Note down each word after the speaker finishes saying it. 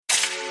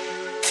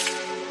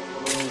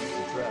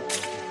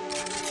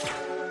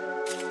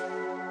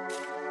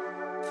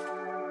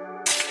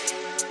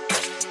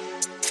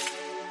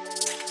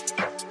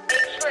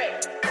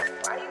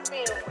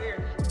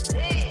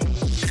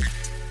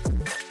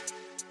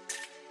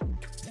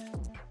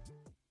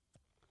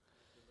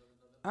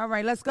All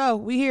right, let's go.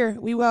 We here.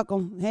 We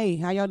welcome. Hey,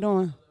 how y'all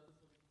doing?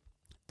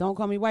 Don't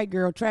call me white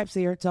girl. Trap's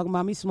here talking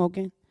about me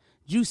smoking.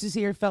 Juice is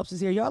here. Phelps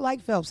is here. Y'all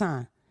like Phelps,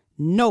 huh?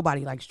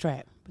 Nobody likes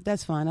Trap, but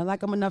that's fine. I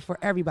like him enough for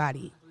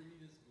everybody.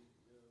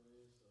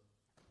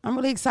 I'm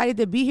really excited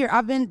to be here.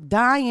 I've been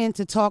dying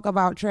to talk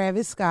about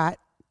Travis Scott,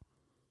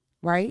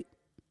 right?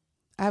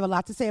 I have a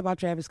lot to say about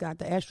Travis Scott,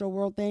 the Astro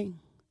World thing.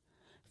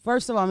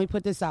 First of all, let me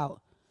put this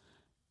out.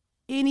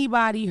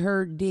 Anybody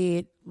heard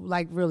dead,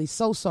 like really,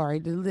 so sorry.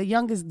 The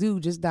youngest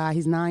dude just died.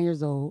 He's 9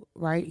 years old,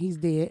 right? He's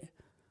dead.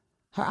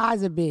 Her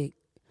eyes are big.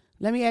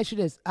 Let me ask you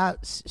this.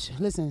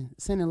 Listen,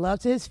 sending love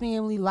to his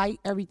family, light,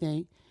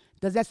 everything.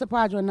 Does that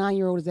surprise you? A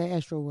 9-year-old is at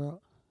Astro World?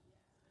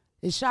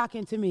 It's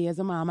shocking to me as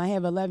a mom. I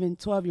have 11,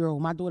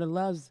 12-year-old. My daughter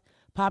loves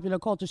popular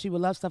culture. She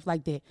would love stuff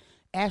like that.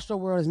 Astro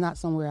World is not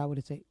somewhere I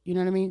would take. You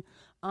know what I mean?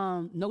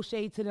 No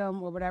shade to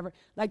them or whatever.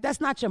 Like,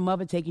 that's not your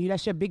mother taking you.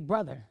 That's your big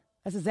brother.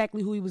 That's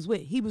exactly who he was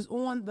with. He was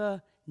on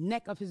the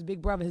neck of his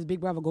big brother. His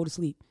big brother go to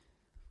sleep,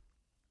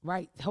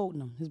 right?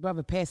 Holding him. His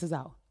brother passes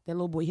out. That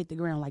little boy hit the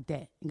ground like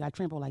that and got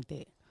trampled like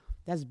that.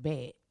 That's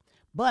bad.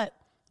 But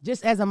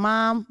just as a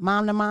mom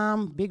to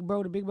mom, big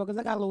bro to big bro, because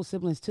I got little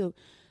siblings too.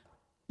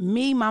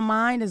 My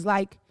mind is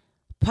like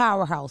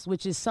Powerhouse,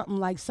 which is something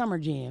like Summer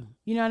Jam.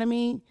 You know what I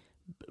mean?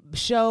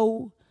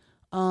 Show.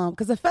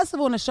 Because a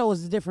festival and a show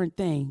is a different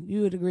thing.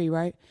 You would agree,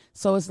 right?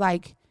 So it's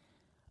like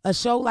a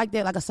show like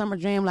that, like a Summer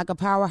Jam, like a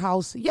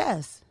Powerhouse.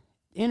 Yes.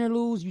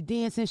 Interludes, you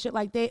dance and shit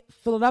like that.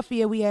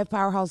 Philadelphia, we have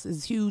Powerhouse.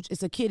 Is huge.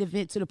 It's a kid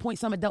event to the point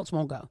some adults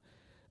won't go.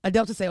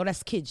 Adults will say, oh,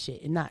 that's kid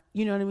shit, and not,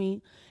 you know what I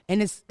mean? And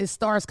it's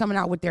stars coming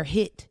out with their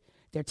hit,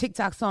 their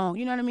TikTok song.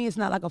 You know what I mean? It's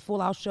not like a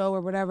full-out show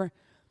or whatever.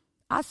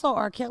 I saw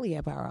R. Kelly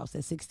at Powerhouse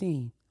at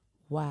 16.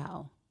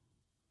 Wow.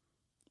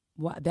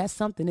 That's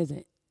something, isn't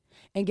it?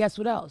 And guess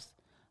what else?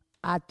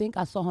 I think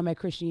I saw him at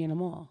Christiana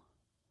Mall.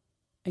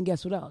 And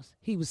guess what else?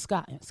 He was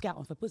scouting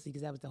for pussy,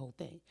 because that was the whole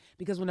thing.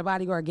 Because when the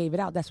bodyguard gave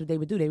it out, that's what they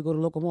would do. They would go to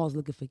local malls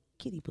looking for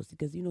kitty pussy,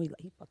 because, you know,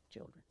 he fucked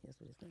children. That's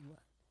what his thing was.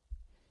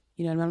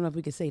 You know what I mean? I don't know if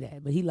we could say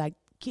that, but he liked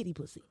kitty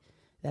pussy.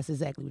 That's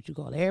exactly what you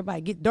call it.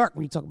 Everybody get dark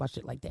when you talk about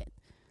shit like that.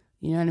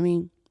 You know what I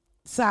mean?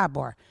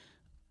 Sidebar.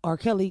 R.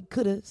 Kelly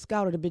could have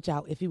scouted a bitch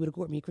out if he would have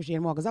caught me at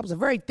Christiana Mall, because I was a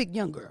very thick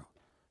young girl.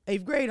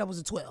 8th grade, I was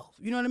a 12.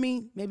 You know what I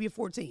mean? Maybe a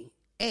 14.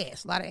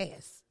 Ass, a lot of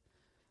ass.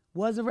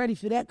 Wasn't ready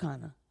for that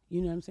kind of,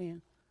 you know what I'm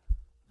saying?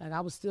 Like,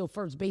 I was still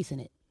first basing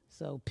it.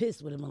 So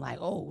pissed with him and like,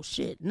 oh,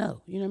 shit,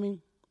 no. You know what I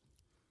mean?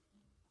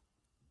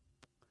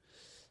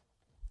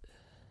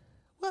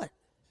 What?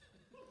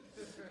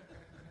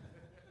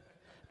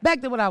 Back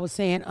to what I was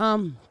saying.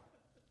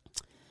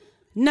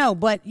 No,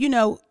 but you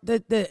know,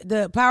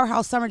 the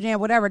Powerhouse Summer Jam,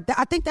 whatever.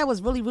 I think that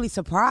was really, really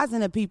surprising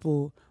to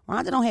people.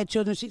 Rhonda don't have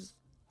children. She's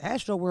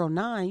Astro World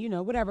 9, you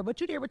know, whatever.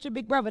 But you there with your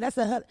big brother.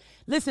 Listen,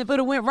 if it would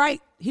have went right,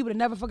 he would have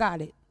never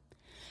forgot it.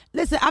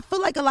 Listen, I feel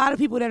like a lot of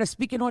people that are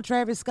speaking on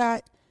Travis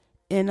Scott,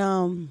 and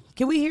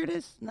can we hear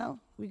this? No?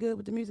 We good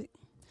with the music?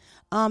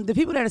 The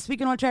people that are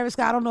speaking on Travis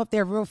Scott, I don't know if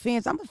they're real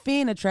fans. I'm a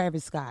fan of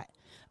Travis Scott.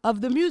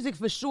 Of the music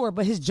for sure,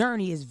 but his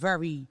journey is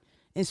very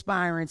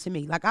inspiring to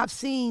me. Like, I've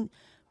seen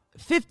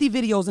 50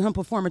 videos of him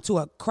performing to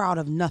a crowd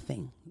of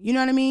nothing. You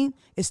know what I mean?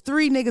 It's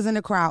 3 niggas in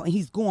the crowd and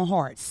he's going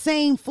hard.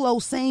 Same flow,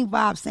 same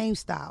vibe, same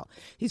style.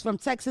 He's from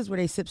Texas where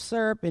they sip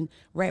syrup and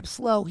rap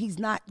slow. He's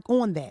not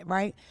on that,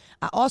 right?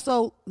 I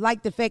also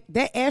like the fact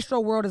that Astro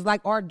World is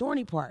like our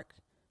Dorney Park.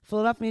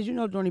 Philadelphians, you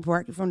know Dorney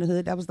Park. You're from the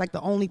hood. That was like the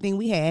only thing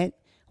we had.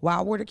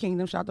 Wild Water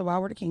Kingdom. Shout out to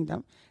Wild Water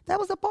Kingdom. That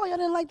was a ball. Y'all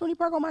didn't like Dorney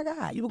Park? Oh, my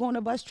God. You were going on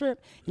a bus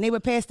trip, and they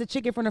would pass the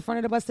chicken from the front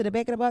of the bus to the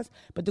back of the bus,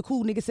 but the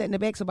cool nigga sat in the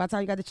back, so by the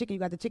time you got the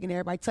chicken,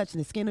 everybody touching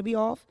the skin to be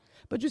off,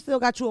 but you still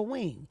got you a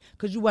wing,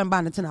 because you wasn't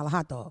buying a $10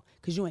 hot dog,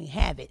 because you ain't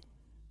have it.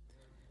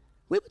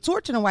 We were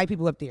torturing the white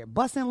people up there.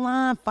 Busting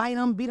line, fight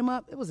them, beat them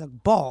up. It was a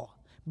ball.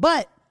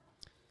 But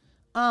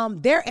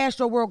their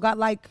Astro World got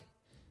like,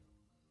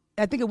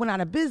 I think it went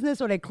out of business,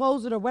 or they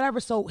closed it, or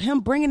whatever, so him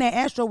bringing that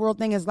Astro World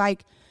thing is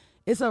like,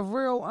 it's a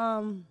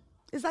real,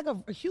 it's like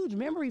a huge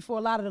memory for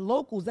a lot of the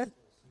locals.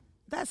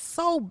 That's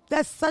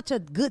such a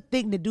good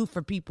thing to do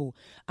for people.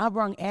 I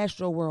brought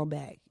Astro World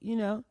back, you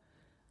know,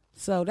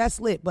 so that's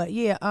lit. But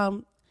yeah,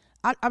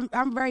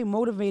 I'm very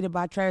motivated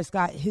by Travis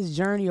Scott, his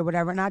journey or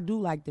whatever, and I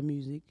do like the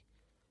music.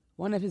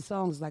 One of his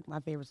songs is like my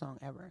favorite song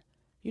ever.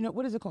 You know,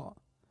 what is it called?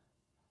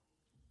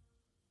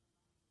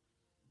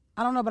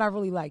 I don't know, but I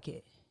really like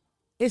it.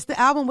 It's the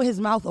album with his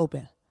mouth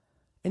open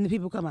and the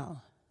people come out.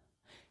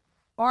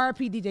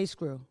 R.I.P. DJ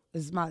Screw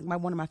is my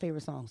one of my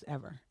favorite songs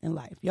ever in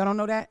life. Y'all don't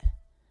know that?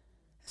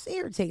 It's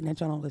irritating that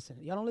y'all don't listen.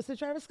 Y'all don't listen to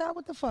Travis Scott?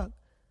 What the fuck?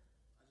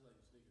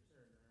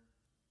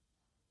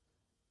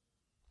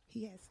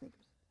 He has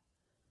sneakers.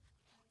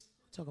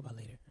 Talk about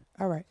later.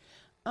 All right.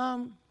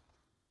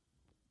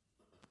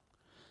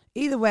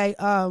 Either way,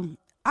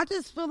 I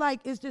just feel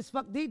like it's just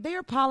fuck. They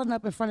are piling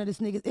up in front of this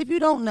nigga. If you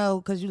don't know,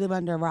 because you live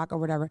under a rock or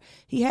whatever,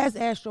 he has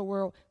Astro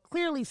World.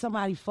 Clearly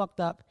somebody fucked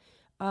up.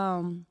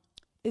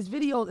 It's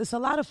videos. It's a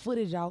lot of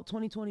footage out.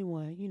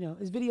 2021. You know,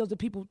 it's videos of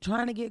people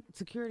trying to get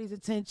security's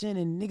attention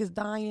and niggas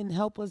dying.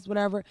 Help us,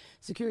 whatever.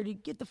 Security,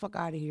 get the fuck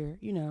out of here.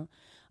 You know.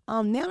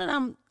 Now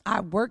that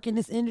I work in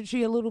this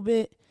industry a little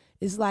bit,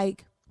 it's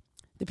like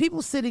the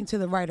people sitting to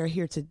the right are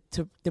here to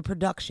the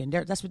production.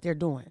 That's what they're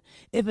doing.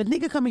 If a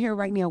nigga coming here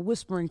right now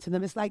whispering to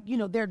them, it's like, you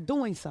know, they're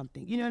doing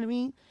something. You know what I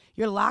mean?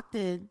 You're locked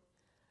in.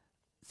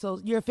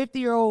 So you're a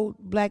 50-year-old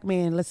black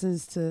man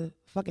listens to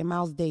fucking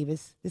Miles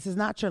Davis. This is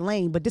not your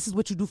lane, but this is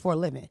what you do for a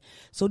living.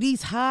 So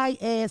these high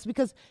ass,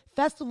 because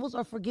festivals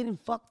are for getting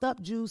fucked up,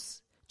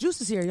 Juice.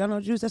 Juice is here. Y'all know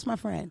Juice? That's my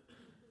friend.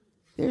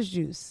 There's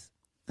Juice.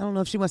 I don't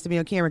know if she wants to be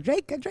on camera.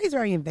 Dre's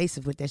very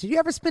invasive with that shit. You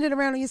ever spin it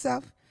around on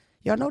yourself?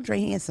 Y'all know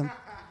Dre handsome.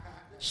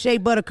 Shea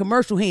Butter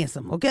commercial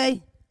handsome,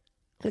 okay?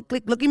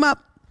 Click, look him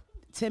up.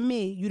 To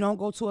me, you don't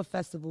go to a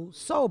festival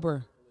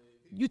sober.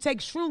 You take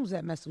shrooms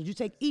at festivals. You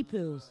take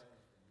e-pills.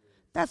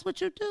 That's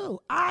what you do.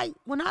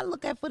 When I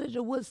look at footage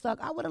of Woodstock,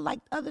 I would have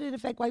liked, other than the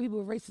fact white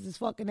people were racist as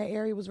fuck and that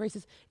area was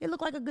racist, it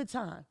looked like a good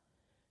time.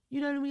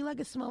 You know what I mean? Like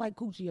it smelled like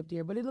coochie up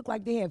there, but it looked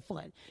like they had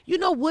fun. You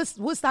know,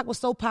 Woodstock was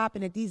so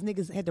popping that these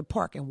niggas had to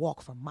park and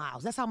walk for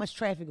miles. That's how much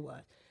traffic it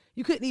was.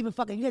 You couldn't even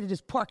you had to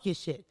just park your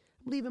shit.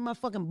 I'm leaving my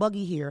fucking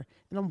buggy here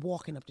and I'm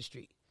walking up the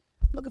street.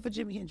 Looking for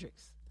Jimi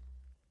Hendrix.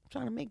 I'm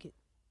trying to make it.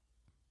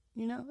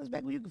 You know, it's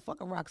back when you could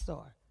fuck a rock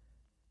star.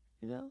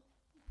 You know?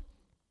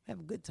 Have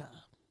a good time.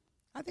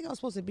 I think I was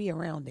supposed to be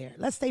around there.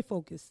 Let's stay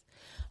focused.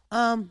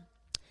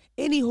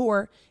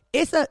 Anyhow,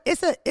 it's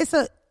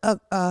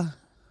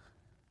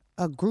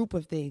a group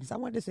of things. I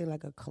wanted to say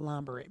like a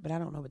conglomerate, but I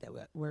don't know what that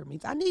word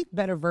means. I need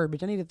better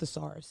verbiage. I need a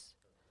thesaurus.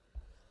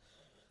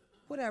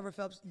 Whatever,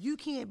 Phelps. You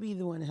can't be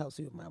the one that helps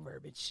me with my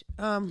verbiage.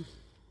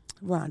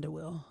 Rhonda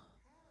will.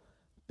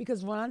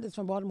 Because Rhonda's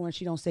from Baltimore and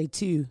she don't say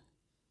two.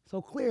 So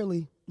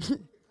clearly,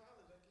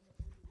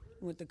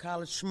 went to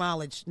college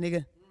schmollege,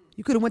 nigga.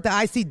 You could have went to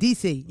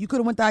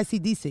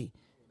ICDC.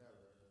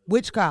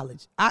 Which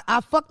college?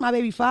 I fucked my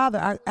baby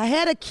father. I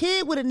had a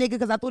kid with a nigga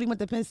because I thought he went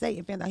to Penn State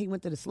and found out he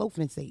went to the slow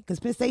Penn State because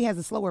Penn State has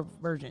a slower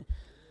version.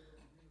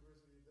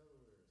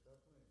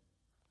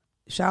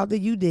 Shout out to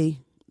UD.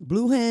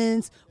 Blue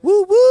Hens.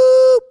 Woo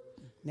woo.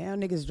 Now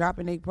niggas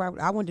dropping their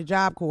property. I went to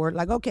Job Corps.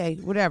 Like, okay,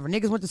 whatever.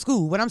 Niggas went to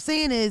school. What I'm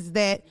saying is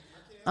that,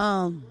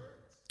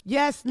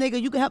 yes,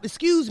 nigga, you can help.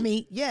 Excuse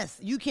me. Yes,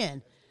 you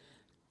can.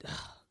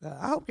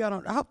 I hope y'all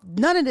don't. I hope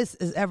none of this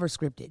is ever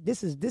scripted.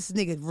 This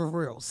nigga for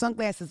real.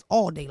 Sunglasses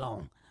all day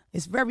long.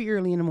 It's very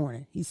early in the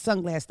morning. He's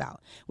sunglassed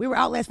out. We were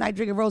out last night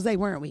drinking rosé,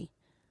 weren't we?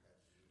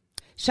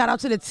 Shout out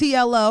to the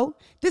TLO.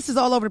 This is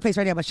all over the place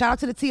right now, but shout out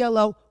to the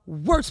TLO.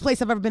 Worst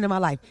place I've ever been in my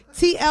life.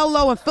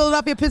 TLO in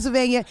Philadelphia,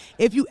 Pennsylvania.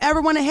 If you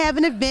ever want to have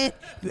an event,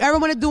 if you ever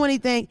want to do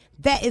anything,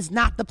 that is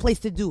not the place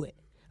to do it.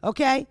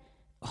 Okay?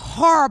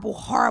 Horrible,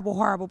 horrible,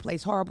 horrible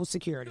place. Horrible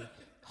security.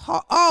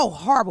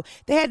 Horrible.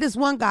 They had this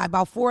one guy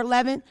about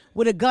 4'11"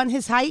 with a gun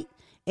his height,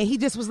 and he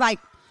just was like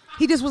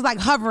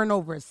hovering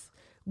over us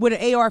with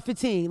an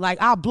AR-15.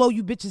 Like, I'll blow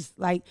you bitches.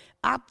 Like,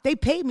 they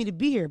paid me to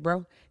be here,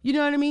 bro. You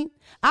know what I mean?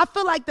 I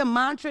feel like the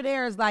mantra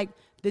there is like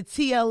the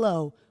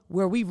TLO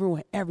where we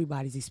ruin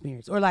everybody's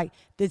experience, or like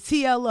the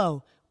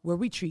TLO where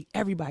we treat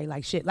everybody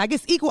like shit. Like,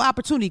 it's equal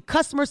opportunity.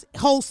 Customers,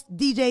 hosts,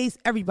 DJs,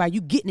 everybody.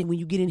 You getting it when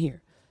you get in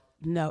here.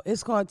 No,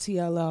 it's called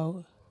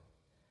TLO.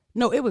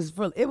 No, it was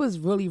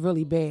really,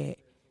 really bad.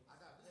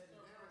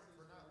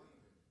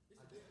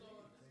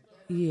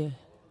 Yeah.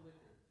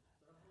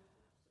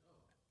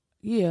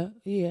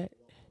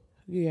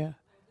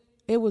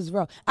 It was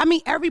rough. I mean,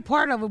 every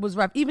part of it was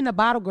rough. Even the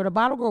bottle girl. The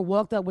bottle girl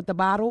walked up with the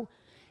bottle.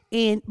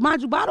 And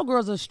mind you, bottle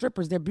girls are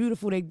strippers. They're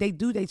beautiful. They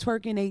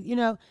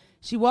twerking.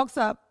 She walks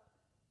up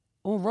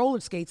on roller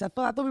skates. I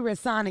thought we were at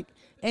Sonic.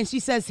 And she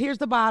says, here's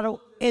the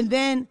bottle. And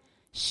then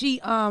she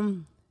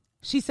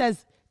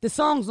says, the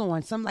song's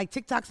on, some like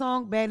TikTok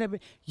song, bad.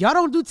 Y'all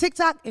don't do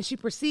TikTok, and she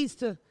proceeds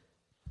to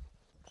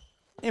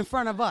in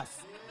front of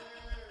us.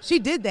 She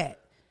did that.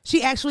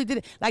 She actually did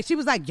it. Like, she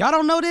was like, y'all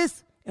don't know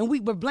this? And we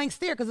were blank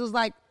stare because it was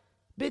like,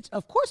 bitch,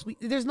 of course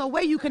there's no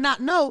way you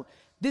cannot know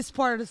this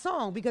part of the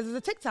song because it's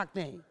a TikTok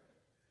thing.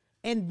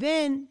 And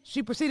then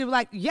she proceeded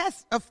like,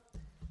 yes,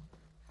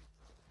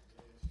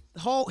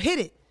 hit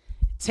it.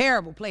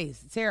 Terrible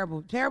place.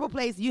 Terrible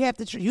place. You have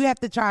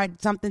to try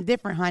something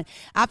different, hon.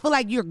 I feel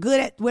like you're good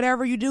at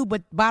whatever you do,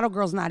 but bottle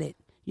girl's not it.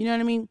 You know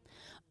what I mean?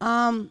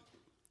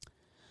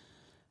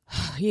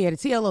 Yeah, the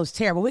TLO is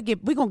terrible.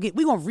 We're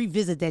gonna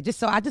revisit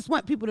that. I just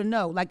want people to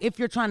know, like, if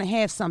you're trying to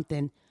have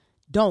something,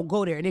 don't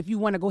go there. And if you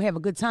want to go have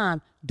a good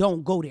time,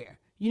 don't go there.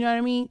 You know what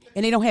I mean?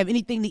 And they don't have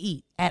anything to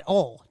eat at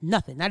all.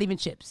 Nothing, not even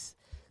chips.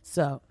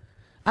 So,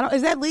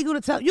 is that legal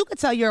to tell? You could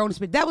tell your own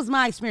experience. That was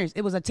my experience.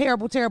 It was a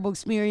terrible, terrible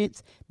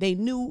experience. They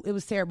knew it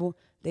was terrible.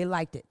 They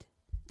liked it.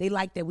 They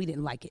liked that we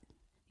didn't like it.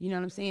 You know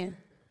what I'm saying?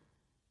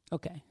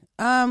 Okay.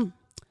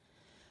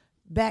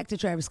 Back to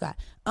Travis Scott.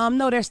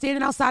 No, they're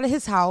standing outside of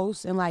his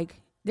house, and like,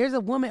 there's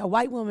a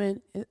white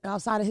woman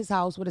outside of his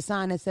house with a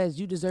sign that says,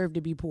 "You deserve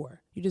to be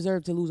poor. You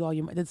deserve to lose all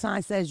your money." The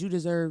sign says, "You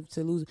deserve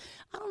to lose."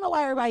 I don't know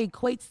why everybody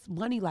equates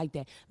money like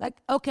that. Like,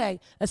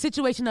 okay, a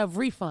situation of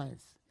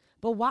refunds.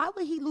 But why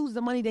would he lose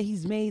the money that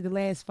he's made the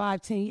last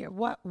 5-10 years?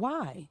 What?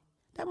 Why?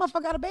 That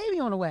motherfucker got a baby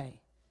on the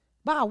way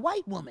by a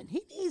white woman.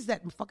 He needs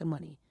that fucking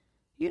money.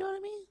 You know what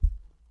I mean?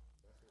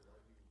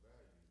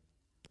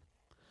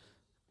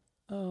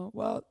 Oh,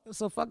 well,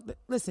 so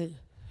listen,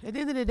 at the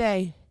end of the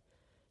day,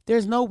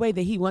 there's no way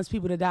that he wants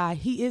people to die.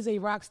 He is a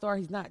rock star.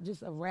 He's not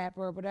just a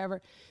rapper or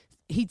whatever.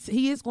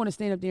 He is going to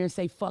stand up there and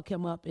say, fuck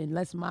him up and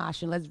let's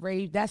mosh and let's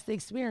rave. That's the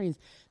experience.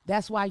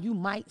 That's why you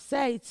might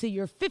say to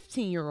your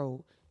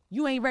 15-year-old,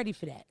 you ain't ready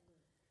for that.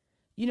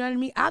 You know what I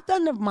mean? I've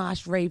done the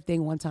mosh rave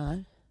thing one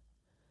time.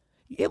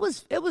 It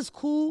was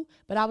cool,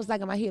 but I was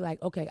like in my head,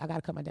 like, okay, I got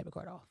to cut my debit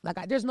card off.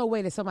 Like, there's no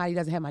way that somebody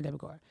doesn't have my debit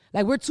card.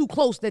 Like, we're too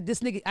close that this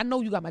nigga, I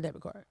know you got my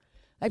debit card.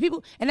 Like,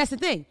 people, and that's the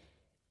thing.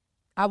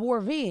 I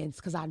wore Vans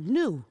because I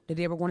knew that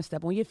they were going to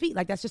step on your feet.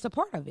 Like, that's just a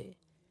part of it.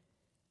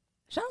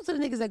 Shout out to the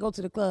niggas that go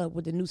to the club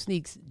with the new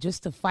sneaks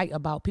just to fight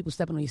about people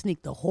stepping on your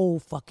sneak the whole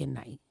fucking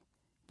night.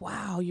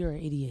 Wow, you're an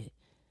idiot.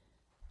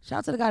 Shout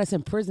out to the guy that's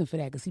in prison for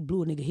that because he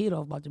blew a nigga head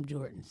off about them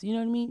Jordans. You know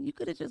what I mean? You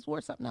could have just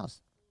wore something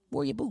else.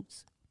 Wore your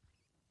boots.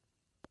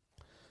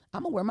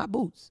 I'm going to wear my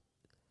boots.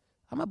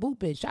 I'm a boot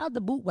bitch. Shout out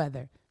to Boot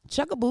Weather.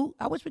 Chuck a boot.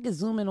 I wish we could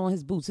zoom in on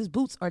his boots. His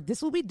boots are, this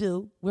is what we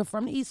do. We're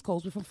from the East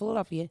Coast. We're from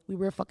Philadelphia. We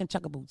wear fucking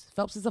Chuck boots.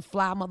 Phelps is a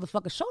fly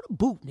motherfucker. Show the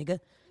boot, nigga.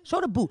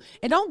 Show the boot.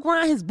 And don't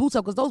grind his boots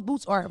up because those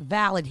boots are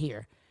valid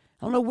here.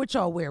 I don't know what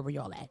y'all wear where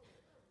y'all at.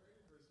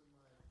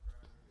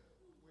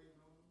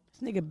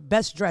 This nigga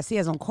best dressed. He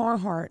has on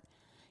Carhartt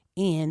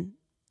and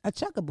a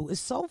Chuck boot.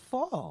 It's so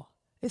fall.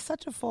 It's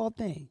such a fall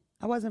thing.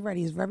 I wasn't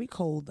ready. It's very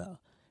cold though.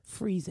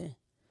 Freezing.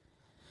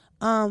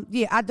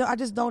 Yeah, I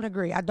just don't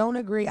agree. I don't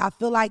agree. I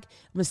feel like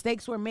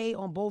mistakes were made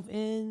on both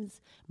ends,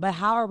 but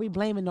how are we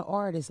blaming the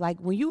artist? Like,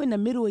 when you in the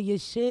middle of your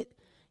shit,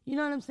 you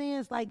know what I'm saying?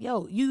 It's like,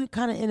 yo, you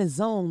kind of in a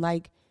zone.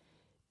 Like,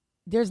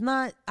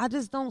 I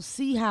just don't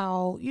see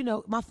how,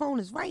 my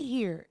phone is right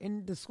here,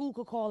 and the school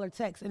could call or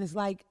text, and it's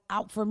like,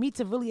 for me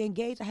to really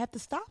engage, I have to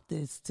stop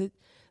this, to,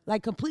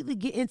 like, completely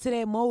get into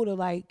that mode of,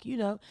 like,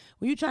 when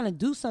you're trying to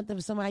do something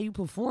for somebody, you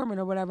performing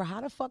or whatever, how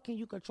the fuck can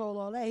you control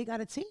all that? He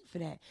got a team for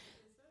that.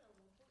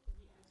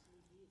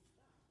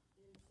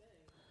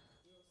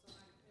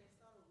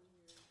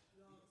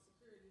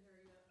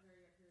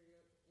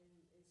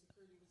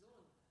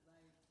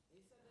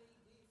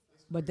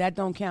 But that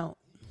don't count.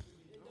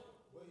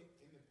 But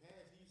in the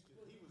past, he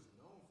was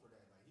known for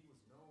that. Like, he was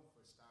known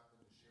for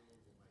stopping the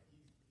shows, and like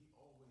he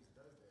always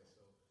does that.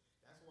 So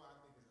that's why I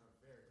think it's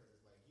unfair, because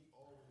it's like he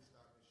always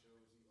stopped the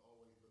shows. He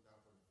always look out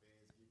for the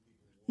fans, give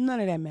people.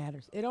 None of that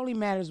matters. It only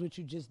matters what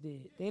you just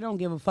did. They don't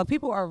give a fuck.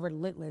 People are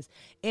relentless,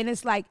 and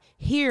it's like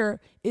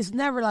here, it's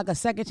never like a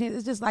second chance.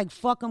 It's just like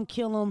fuck him,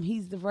 kill him.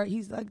 He's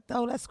like,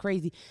 oh, that's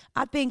crazy.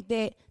 I think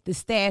that the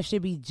staff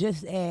should be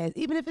just as,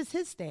 even if it's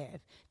his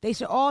staff, they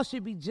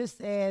should be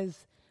just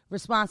as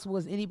responsible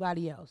as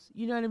anybody else.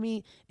 You know what I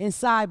mean? And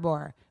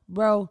sidebar,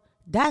 bro,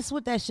 that's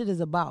what that shit is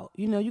about.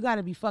 You got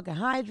to be fucking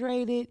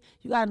hydrated.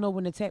 You got to know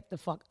when to tap the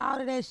fuck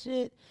out of that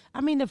shit.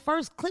 I mean, the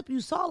first clip you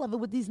saw of it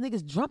with these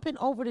niggas jumping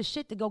over the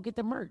shit to go get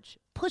the merch,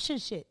 pushing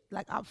shit.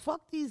 Like,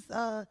 fuck these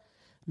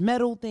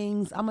metal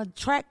things. I'm going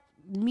to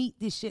meet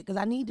this shit because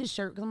I need this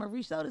shirt because I'm going to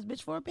resell this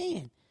bitch for a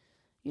band.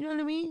 You know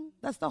what I mean?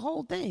 That's the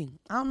whole thing.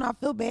 I don't know. I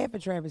feel bad for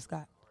Travis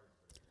Scott.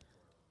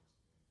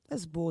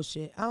 That's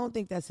bullshit. I don't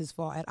think that's his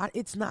fault.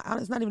 It's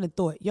not even a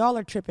thought. Y'all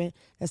are tripping.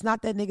 That's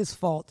not that nigga's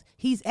fault.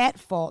 He's at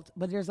fault,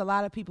 but there's a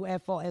lot of people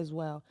at fault as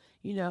well.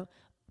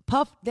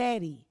 Puff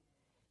Daddy,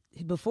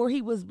 before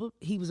he was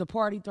a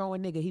party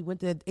throwing nigga. He went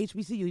to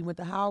HBCU. He went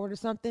to Howard or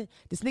something.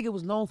 This nigga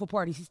was known for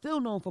parties. He's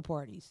still known for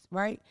parties,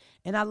 right?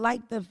 And I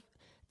like the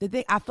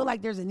thing. I feel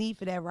like there's a need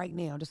for that right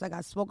now. Just like I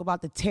spoke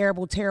about the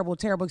terrible, terrible,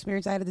 terrible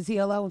experience I had at the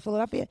TLO in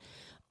Philadelphia.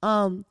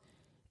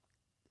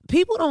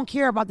 People don't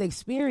care about the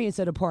experience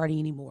of the party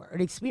anymore or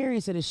the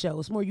experience of the show.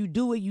 It's more you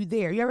do it, you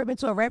there. You ever been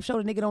to a rap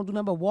show, the nigga don't do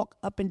nothing but walk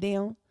up and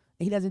down and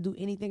he doesn't do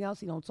anything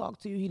else? He don't talk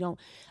to you.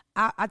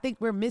 I think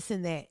we're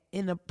missing that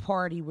in a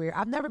party where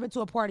I've never been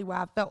to a party where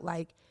I felt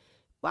like,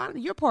 well,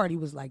 your party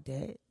was like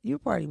that. Your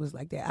party was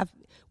like that.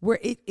 Where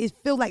it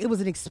felt like it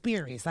was an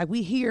experience. Like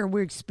we here and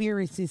we're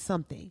experiencing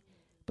something.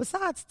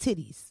 Besides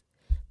titties.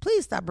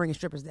 Please stop bringing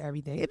strippers to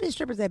everything. It's been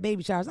strippers at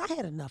baby showers. I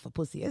had enough of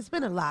pussy. It's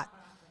been a lot.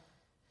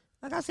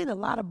 Like, I've seen a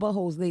lot of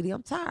buttholes lately.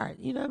 I'm tired.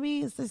 You know what I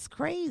mean? It's just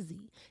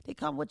crazy. They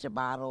come with your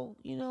bottle.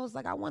 It's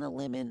like, I want a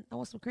lemon. I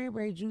want some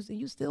cranberry juice. And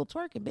you still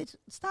twerking, bitch.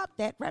 Stop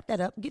that. Wrap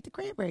that up and get the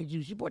cranberry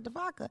juice. You bought the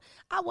vodka.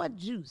 I want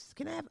juice.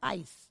 Can I have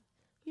ice?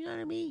 You know what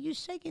I mean? You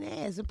shaking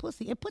ass and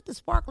pussy. And put the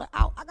sparkler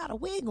out. I got a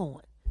wig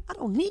on. I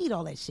don't need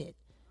all that shit.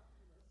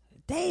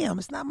 Damn,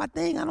 it's not my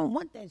thing. I don't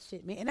want that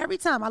shit, man. And every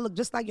time I look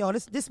just like y'all,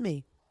 this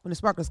me when the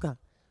sparklers come.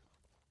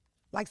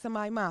 Like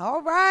somebody mine.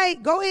 All right,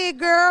 go ahead,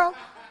 girl.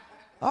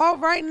 All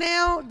right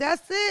now,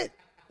 that's it.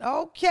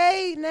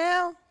 Okay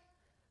now.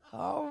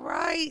 All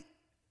right.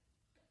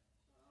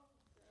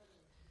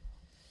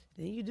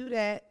 Then you do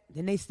that.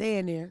 Then they stay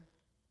in there.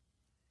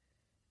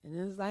 And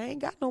then it's like, I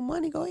ain't got no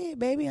money. Go ahead,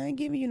 baby. I ain't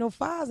giving you no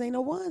fives. Ain't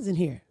no ones in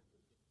here.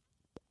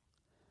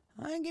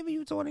 I ain't giving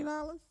you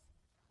 $20.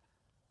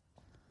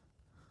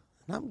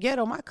 And I'm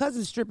ghetto. My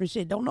cousin's stripping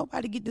shit. Don't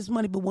nobody get this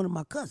money but one of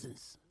my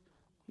cousins.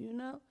 You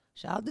know?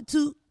 Shout out to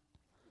Toot.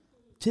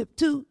 Tip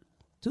Toot.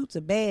 Toot's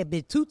a bad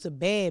bitch. Toot's a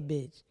bad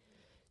bitch.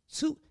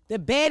 Toot, the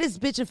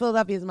baddest bitch in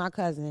Philadelphia is my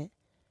cousin,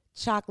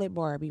 Chocolate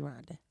Barbie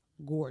Rhonda.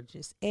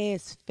 Gorgeous.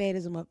 Ass fat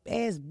as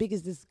as big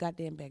as this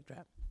goddamn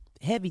backdrop.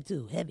 Heavy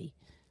too, heavy.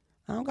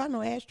 I don't got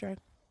no ashtray.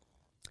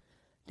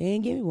 They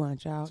ain't give me one,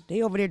 child.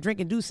 They over there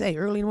drinking Douce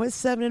early in the morning. It's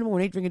 7 in the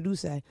morning. They drinking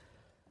Douce.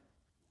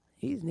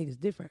 These niggas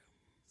different.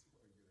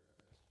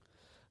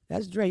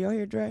 That's Dre. Y'all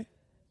hear Dre?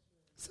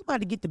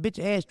 Somebody get the bitch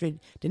an ashtray.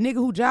 The nigga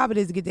who job it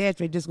is to get the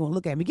ashtray just gonna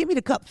look at me. Give me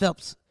the cup,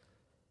 Phelps.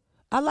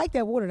 I like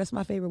that water. That's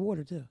my favorite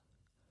water too.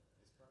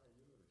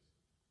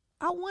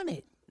 I want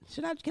it.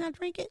 Can I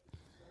drink it?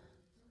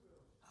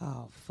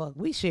 Oh, fuck.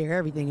 We share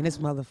everything in this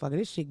motherfucker.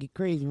 This shit get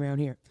crazy around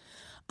here.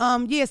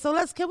 Yeah,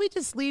 so can we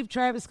just leave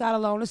Travis Scott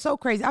alone? It's so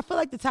crazy. I feel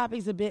like the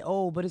topic's a bit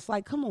old, but it's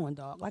like, come on,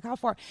 dog. Like, how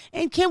far?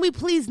 And can we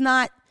please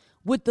not,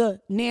 with the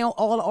now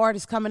all the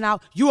artists coming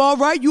out, you all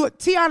right?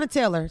 Tiana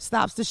Taylor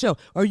stops the show.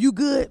 Are you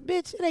good?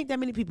 Bitch, it ain't that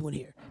many people in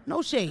here.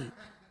 No shade.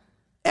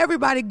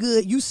 Everybody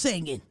good. You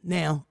singing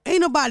now.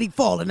 Ain't nobody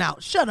falling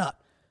out. Shut up.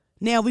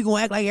 Now we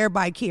gonna act like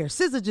everybody cares.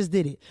 SZA just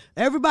did it.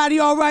 Everybody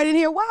all right in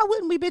here? Why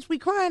wouldn't we, bitch? We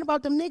crying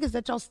about them niggas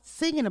that y'all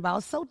singing about.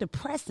 It's so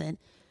depressing.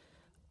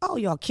 Oh,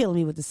 y'all killing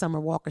me with the Summer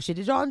Walker shit.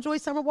 Did y'all enjoy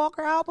Summer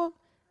Walker album?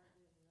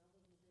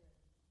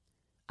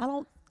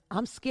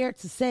 I'm scared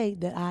to say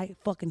that I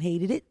fucking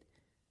hated it.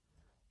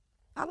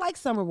 I like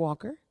Summer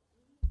Walker.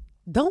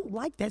 Don't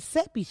like that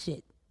Seppi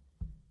shit.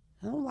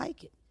 I don't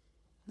like it.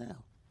 No.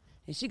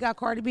 And she got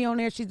Cardi B on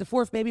there. She's the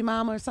fourth baby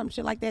mama or some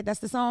shit like that. That's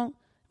the song.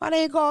 Why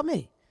they ain't call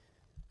me?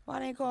 Why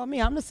they ain't call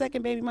me? I'm the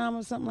second baby mama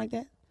or something like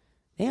that.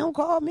 They don't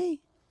call me.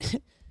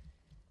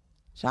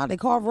 Child, they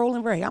call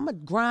Roland Ray. I'm going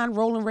to grind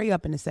Roland Ray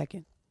up in a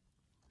second.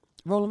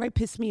 Roland Ray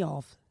pissed me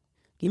off.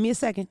 Give me a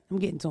second. I'm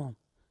getting to him.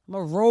 I'm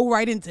going to roll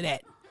right into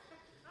that.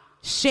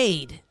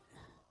 Shade.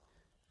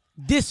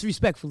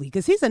 Disrespectfully.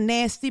 Because he's a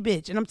nasty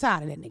bitch. And I'm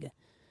tired of that nigga.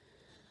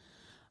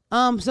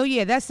 So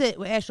yeah, that's it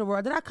with Astro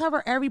World. Did I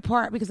cover every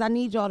part? Because I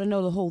need y'all to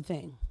know the whole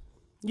thing.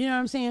 You know what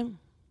I'm saying?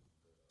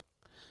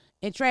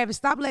 And Travis,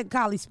 stop letting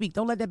Kylie speak.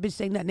 Don't let that bitch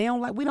say nothing.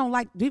 Everybody don't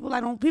like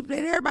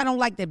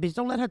that bitch.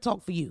 Don't let her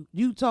talk for you.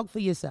 You talk for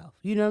yourself.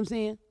 You know what I'm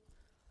saying?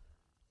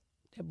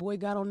 That boy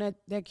got on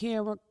that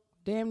camera,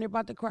 damn near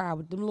about to cry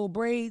with them little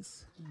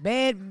braids.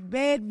 Bad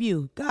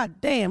view. God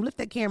damn, lift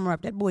that camera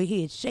up. That boy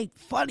head shaped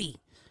funny.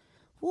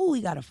 Ooh,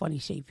 he got a funny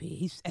shape here.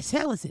 He's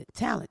talented.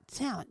 Talent.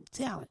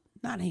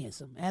 Not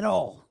handsome at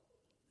all.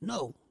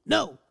 No.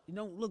 You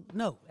don't look,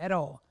 no, at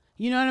all.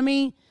 You know what I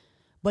mean?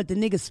 But the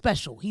nigga's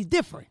special. He's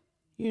different.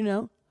 You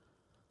know?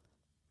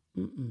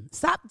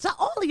 Stop,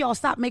 all of y'all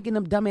stop making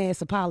them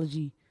dumbass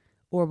apology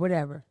or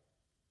whatever.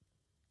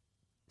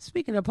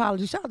 Speaking of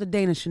apology, shout out to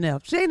Dana Chanel.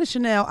 Dana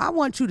Chanel, I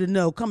want you to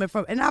know coming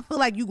from, and I feel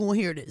like you're going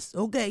to hear this,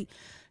 okay?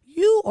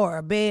 You are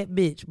a bad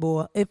bitch,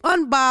 boy. If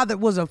Unbothered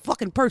was a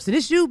fucking person,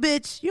 it's you,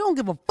 bitch. You don't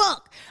give a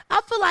fuck. I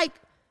feel like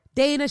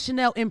Dana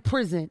Chanel in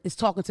prison is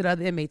talking to the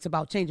other inmates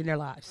about changing their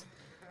lives.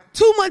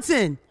 2 months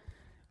in,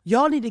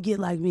 y'all need to get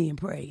like me and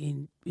pray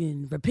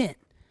and repent.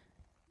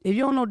 If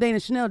you don't know Dana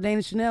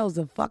Chanel is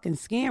a fucking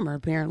scammer,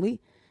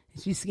 apparently.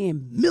 And she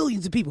scammed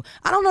millions of people.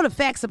 I don't know the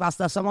facts about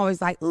stuff, so I'm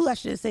always like, ooh, I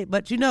should say it.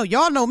 But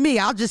y'all know me.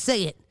 I'll just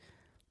say it.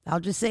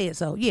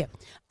 So, yeah.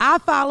 I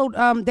followed,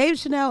 Dana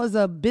Chanel is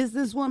a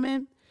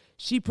businesswoman.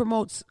 She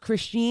promotes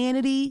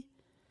Christianity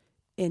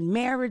and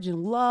marriage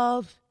and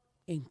love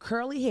and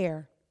curly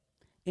hair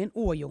and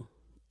oil.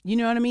 You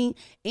know what I mean?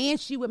 And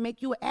she would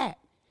make you an app.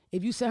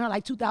 If you send her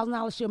like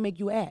 $2,000, she'll make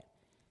you an app.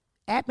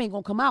 App ain't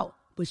gonna come out,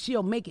 but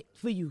she'll make it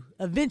for you.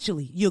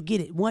 Eventually, you'll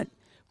get it. One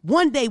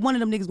day, one of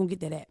them niggas gonna get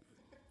that app.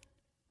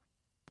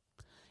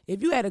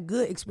 If you had a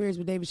good experience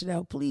with David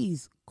Chanel,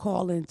 please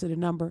call into the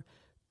number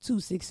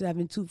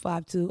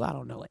 267-252. I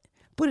don't know it.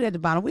 Put it at the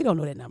bottom. We don't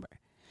know that number.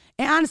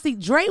 And honestly,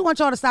 Dre wants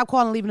y'all to stop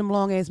calling and leaving them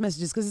long-ass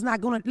messages because it's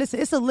not gonna, listen,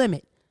 it's a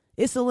limit.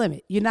 It's a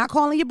limit. You're not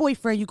calling your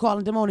boyfriend. You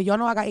calling Demona. Y'all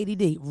know I got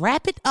ADD.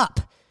 Wrap it up.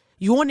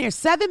 You on there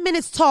 7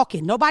 minutes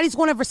talking. Nobody's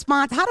going to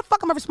respond. How the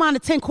fuck am I respond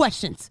to 10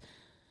 questions?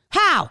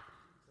 How?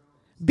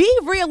 Be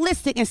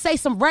realistic and say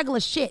some regular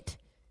shit.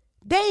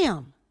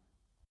 Damn.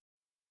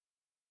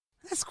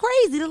 That's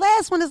crazy. The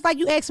last one is like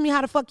you asked me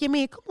how to fuck your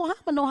man. Come on, how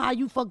am I know how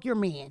you fuck your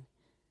man?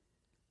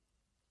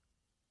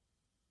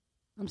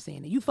 I'm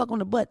saying it. You fuck on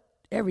the butt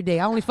every day.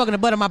 I only fuck on the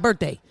butt on my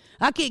birthday.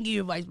 I can't give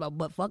you advice about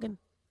butt fucking.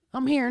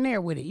 I'm here and there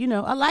with it,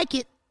 I like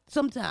it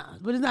sometimes,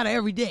 but it's not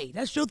every day.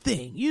 That's your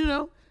thing,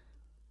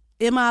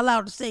 Am I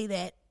allowed to say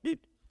that? Dude.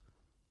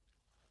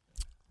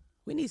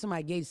 We need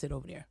somebody gay to sit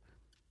over there.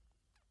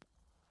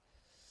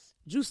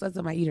 Juice let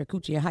somebody eat her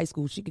coochie in high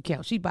school. She could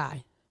count. She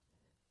bi.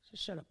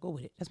 Just shut up. Go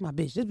with it. That's my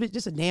bitch. This bitch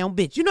just a damn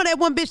bitch. You know that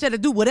one bitch that'll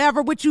do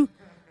whatever with you?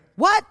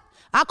 What?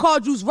 I call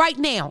Juice right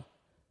now.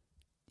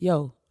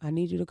 Yo, I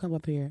need you to come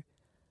up here.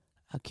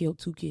 I killed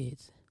 2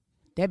 kids.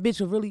 That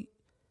bitch will really...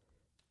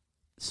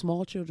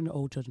 Small children or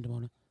old children,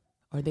 Demona?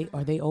 Are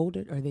they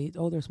older? Are they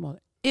older or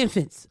smaller?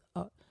 Infants.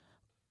 I'm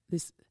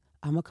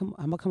gonna come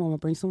home and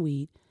bring some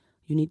weed.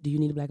 Do you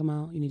need a black and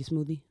mild? You need a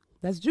smoothie?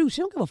 That's juice.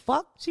 She don't give a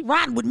fuck. She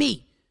riding with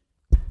me.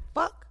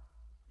 Fuck.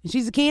 And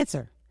she's a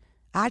cancer.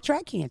 I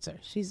track cancer.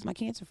 She's my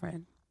cancer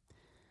friend.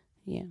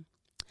 Yeah.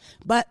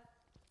 But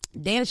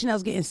Dana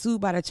Chanel's getting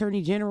sued by the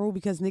attorney general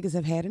because niggas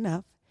have had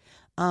enough.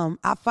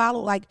 I follow,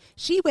 like,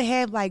 she would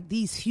have, like,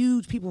 these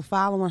huge people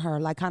following her,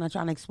 like, kind of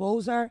trying to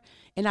expose her.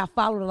 And I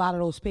followed a lot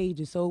of those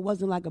pages, so it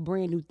wasn't, like, a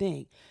brand new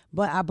thing.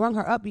 But I brung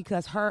her up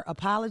because her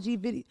apology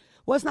video,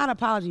 well, it's not an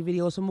apology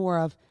video. It's more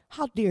of,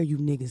 how dare you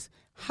niggas?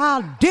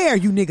 How dare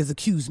you niggas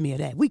accuse me of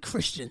that? We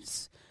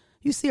Christians.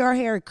 You see our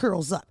hair, it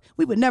curls up.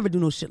 We would never do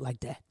no shit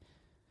like that.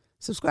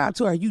 Subscribe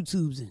to our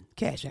YouTubes and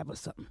Cash App or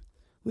something.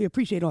 We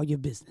appreciate all your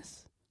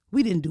business.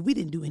 We didn't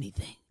do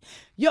anything.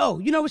 Yo,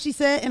 you know what she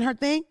said in her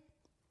thing?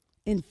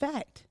 In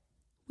fact,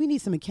 we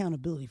need some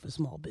accountability for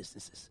small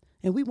businesses.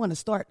 And we want to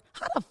start,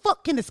 how the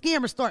fuck can the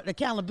scammer start an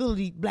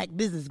accountability black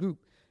business group?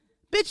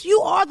 Bitch, you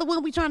are the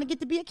one we trying to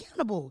get to be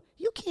accountable.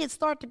 You can't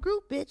start the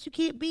group, bitch. You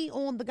can't be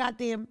on the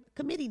goddamn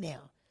committee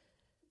now.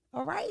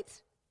 All right?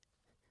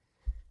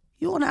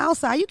 You on the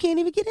outside, you can't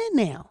even get in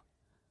now.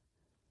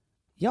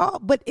 Y'all,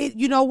 but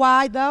you know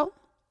why though?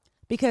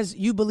 Because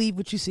you believe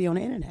what you see on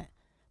the internet.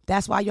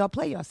 That's why y'all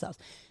play yourselves.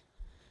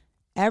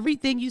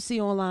 Everything you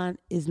see online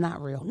is not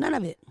real. None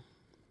of it.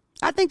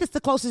 I think that's the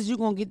closest you're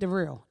going to get to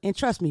real. And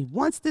trust me,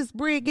 once this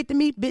bread get to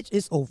me, bitch,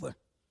 it's over.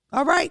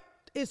 All right?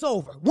 It's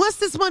over. Once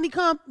this money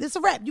come, it's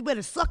a wrap. You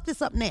better suck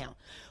this up now.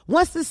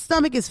 Once this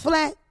stomach is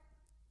flat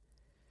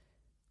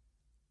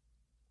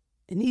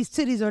and these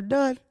titties are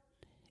done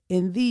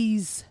and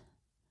these ...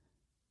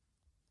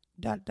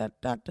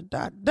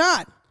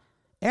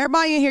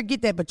 Everybody in here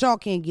get that, but y'all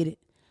can't get it.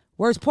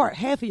 Worst part,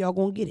 half of y'all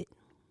going to get it.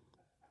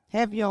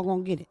 Half of y'all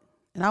going to get it.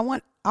 And I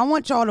want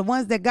y'all, the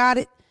ones that got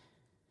it,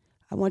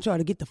 I want y'all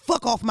to get the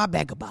fuck off my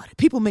back about it.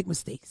 People make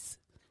mistakes.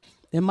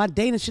 In my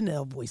Dana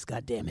Chanel voice,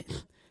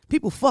 goddammit.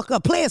 People fuck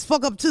up. Players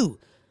fuck up too.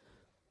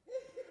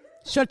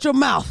 Shut your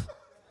mouth.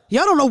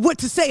 Y'all don't know what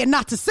to say and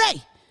not to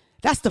say.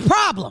 That's the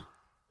problem.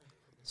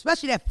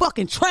 Especially that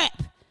fucking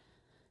trap.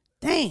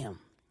 Damn.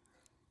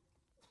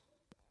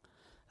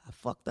 I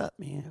fucked up,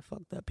 man. I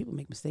fucked up. People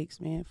make mistakes,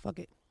 man. Fuck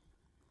it.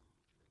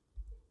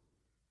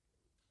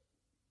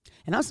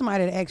 And I'm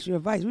somebody that asks you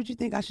advice. What you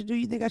think I should do?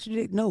 You think I should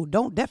do that? No,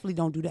 definitely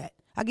don't do that.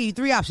 I give you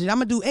 3 options. I'm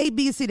going to do A,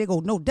 B, and C. They go,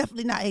 no,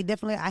 definitely not A,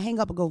 definitely. I hang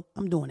up and go,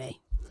 I'm doing A.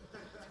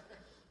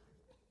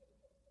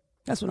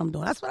 That's what I'm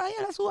doing. That's what I am.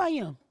 That's who I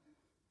am.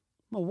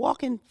 I'm a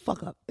walking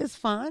fuck up. It's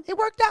fine. It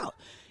worked out.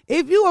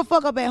 If you a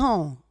fuck up at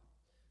home,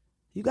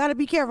 you got to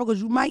be careful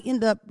because you might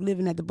end up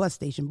living at the bus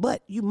station,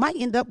 but you might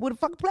end up with a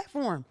fucking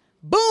platform.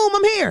 Boom,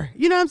 I'm here.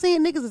 You know what I'm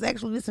saying? Niggas is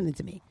actually listening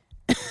to me.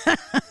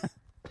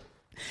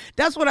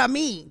 That's what I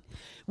mean.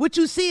 What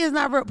you see is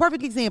not real.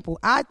 Perfect example.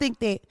 I think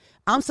that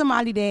I'm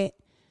somebody that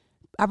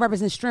I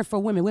represent strength for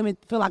women. Women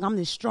feel like I'm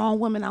this strong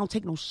woman. I don't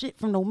take no shit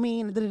from no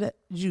man.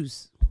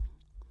 Juice.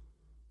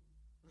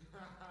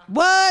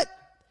 What?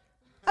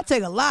 I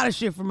take a lot of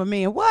shit from a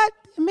man. What?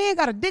 A man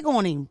got a dick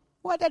on him.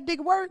 What, that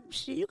dick work?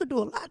 Shit, you could do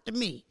a lot to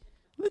me.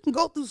 We can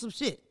go through some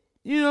shit.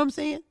 You know what I'm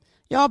saying?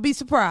 Y'all be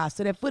surprised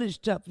to that footage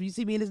stuff. You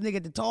see me and this nigga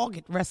at the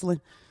Target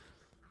wrestling.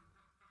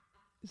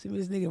 You see me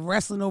this nigga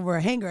wrestling over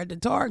a hanger at the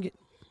Target.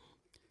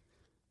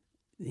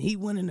 He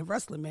won in the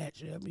wrestling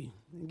match. I mean,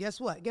 and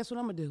guess what? Guess what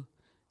I'm going to do?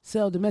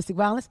 Sell domestic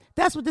violence.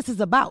 That's what this is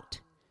about.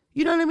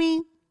 You know what I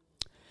mean?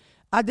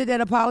 I did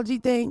that apology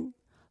thing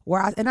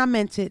and I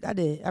meant it. I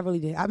did. I really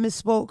did. I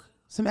misspoke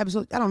some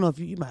episodes. I don't know if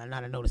you might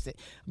not have noticed it.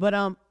 But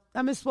I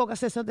misspoke. I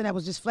said something that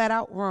was just flat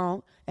out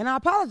wrong. And I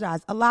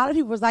apologized. A lot of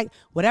people was like,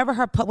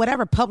 whatever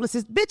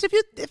publicist. Bitch,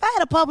 if I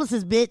had a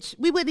publicist, bitch,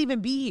 we wouldn't even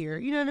be here.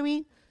 You know what I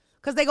mean?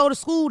 Because they go to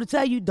school to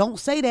tell you, don't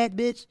say that,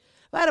 bitch.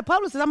 If I had a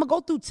publicist, I'm going to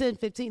go through 10,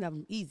 15 of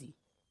them. Easy.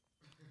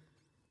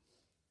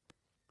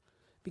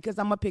 Because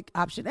I'm going to pick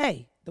option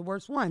A, the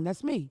worst one.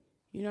 That's me.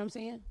 You know what I'm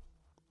saying?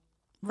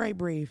 Very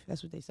brave.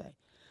 That's what they say.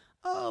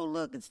 Oh,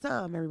 look, it's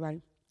Tom,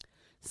 everybody.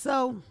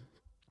 So,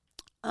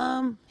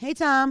 hey,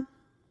 Tom.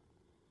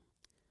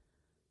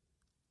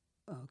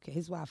 Okay,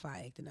 his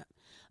Wi-Fi acting up.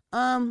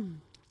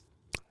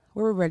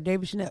 Where were we?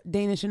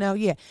 Dana Chanel.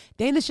 Yeah,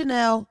 Dana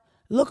Chanel.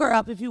 Look her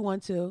up if you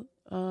want to.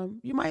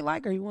 You might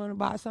like her. You want to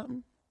buy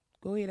something?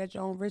 Go ahead at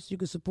your own risk. You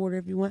can support her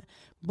if you want.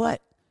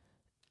 But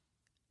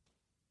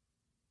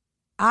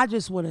I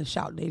just want to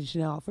shout Dana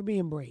Chanel for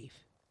being brave.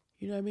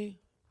 You know what I mean?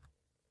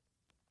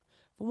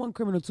 From one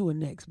criminal to the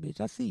next,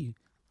 bitch. I see you.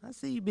 I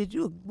see you, bitch.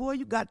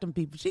 You got them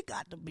people. She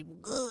got them people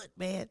good,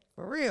 man.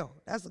 For real.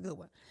 That's a good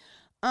one.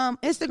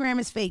 Instagram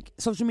is fake.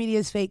 Social media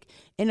is fake.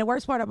 And the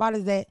worst part about it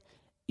is that,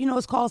 you know,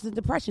 it's causing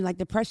depression. Like,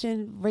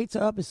 depression rates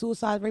are up and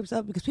suicide rates are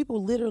up because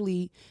people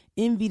literally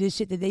envy the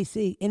shit that they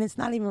see. And it's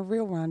not even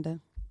real, Rhonda.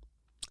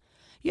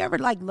 You ever,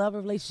 like, love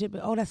a relationship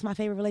and, oh, that's my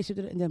favorite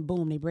relationship, and then,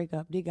 boom, they break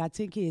up. They got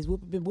 10 kids,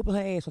 been whooping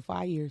her ass for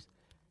 5 years.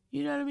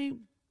 You know what I mean?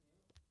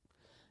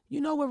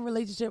 You know what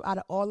relationship, out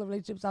of all the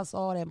relationships I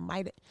saw that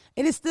might,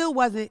 and it still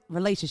wasn't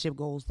relationship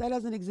goals. That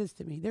doesn't exist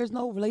to me. There's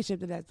no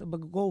relationship that's a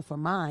goal for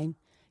mine.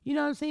 You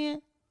know what I'm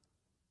saying?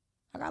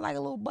 I got like a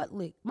little butt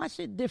lick. My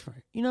shit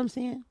different. You know what I'm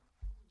saying?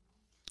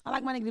 I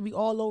like my nigga to be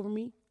all over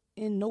me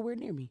and nowhere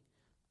near me.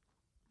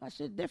 My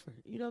shit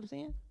different. You know what I'm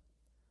saying?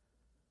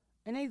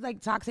 And they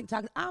like toxic.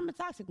 I'm a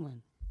toxic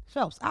one.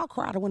 Phelps, I'll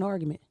cry to win an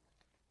argument.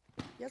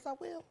 Yes, I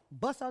will.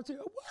 Bust out to you.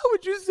 Why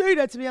would you say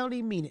that to me? I don't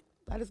even mean it.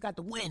 I just got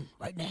to win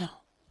right now.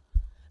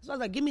 So I was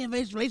like, give me a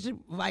relationship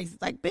advice.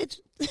 It's like, bitch.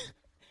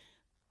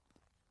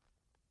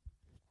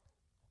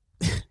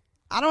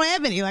 I don't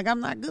have any. Like, I'm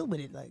not good with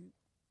it. Like,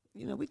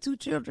 you know, we 2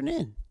 children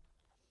in.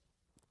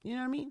 You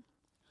know what I mean?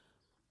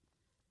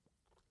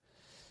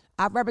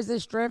 I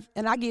represent strength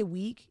and I get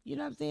weak. You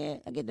know what I'm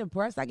saying? I get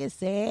depressed. I get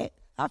sad.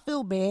 I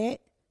feel bad.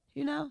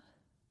 You know?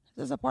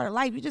 That's a part of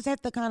life. You just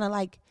have to kind of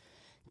like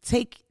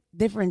take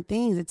different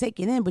things and take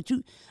it in. But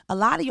a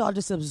lot of y'all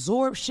just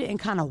absorb shit and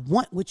kind of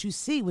want what you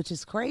see, which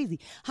is crazy.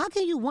 How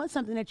can you want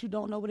something that you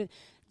don't know what it?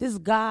 This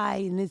guy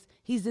and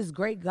he's this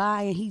great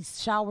guy and he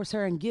showers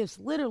her in gifts.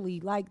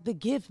 Literally, like the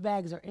gift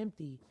bags are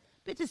empty.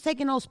 Bitches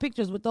taking those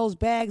pictures with those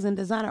bags and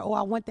designer. Oh,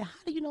 I want that. How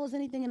do you know there's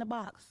anything in the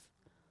box?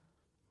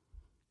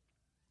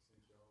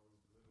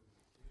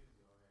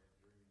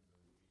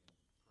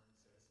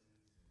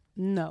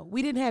 No,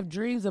 we didn't have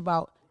dreams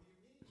about.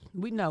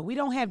 We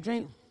don't have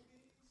dreams.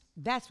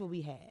 That's what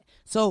we had.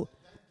 So,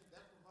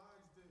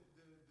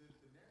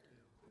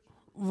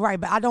 right,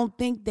 but I don't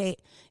think that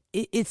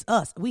it's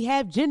us. We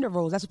have gender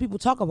roles. That's what people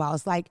talk about.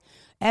 It's like,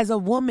 as a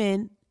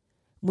woman,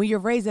 when you're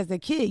raised as a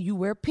kid, you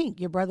wear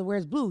pink. Your brother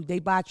wears blue. They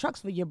buy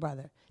trucks for your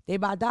brother. They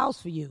buy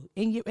dolls for you.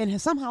 And in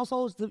some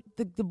households,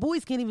 the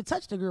boys can't even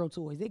touch the girl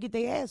toys. They get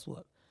their ass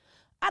whooped.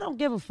 I don't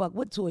give a fuck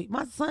what toy.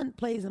 My son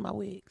plays in my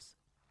wigs.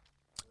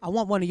 I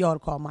want one of y'all to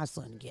call my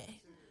son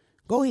gay.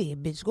 Go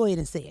ahead, bitch. Go ahead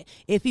and say it.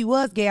 If he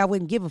was gay, I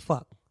wouldn't give a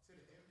fuck.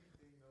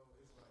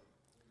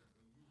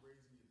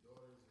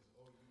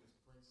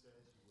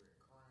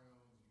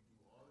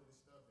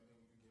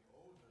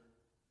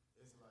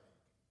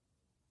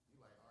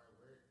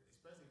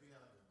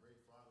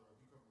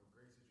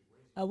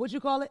 What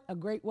you call it? A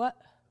great what?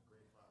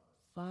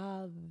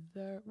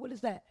 Father. What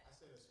is that? I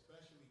said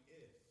especially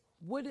if.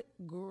 What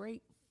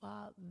great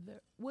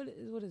father? What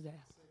is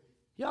that?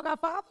 Y'all got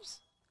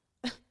fathers?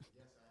 Yes, I have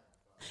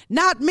a father.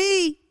 Not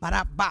me.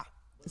 Ba-da-ba.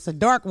 It's a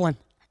dark one.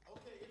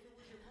 Okay, if it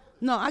was your mother.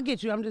 No, I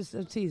get you. I'm just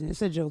teasing.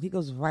 It's a joke. He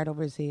goes right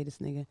over his head, this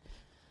nigga.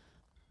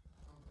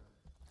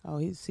 Oh,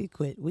 he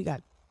quit. We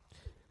got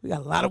a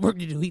lot of work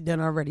to do. He done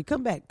already.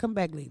 Come back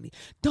lately.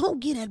 Don't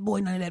get that boy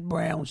none of that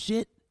brown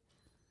shit.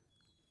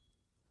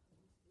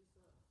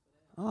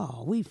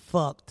 Oh, we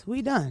fucked.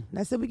 We done.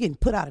 That's it. We getting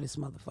put out of this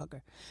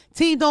motherfucker.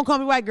 Team Don't Call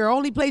Me White Girl.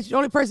 Only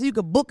person you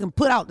could book and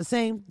put out the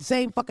same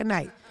fucking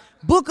night.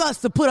 Book us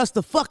to put us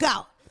the fuck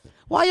out.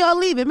 Why y'all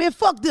leaving? Man,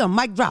 fuck them.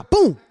 Mic drop.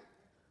 Boom.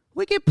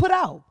 We get put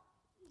out.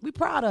 We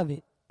proud of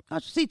it.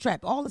 Usher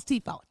C-Trap. All his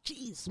teeth out.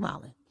 Jeez,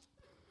 smiling.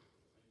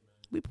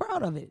 We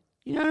proud of it.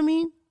 You know what I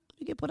mean?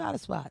 We get put out of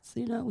spots.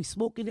 You know, we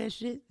smoking that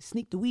shit,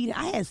 sneak the weed.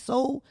 I had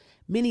so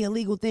many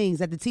illegal things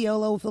at the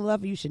TLO in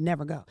Philadelphia, you should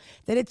never go,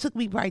 that it took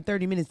me probably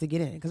 30 minutes to get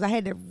in because I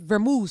had to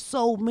remove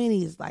so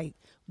many. It's like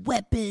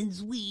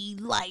weapons, weed,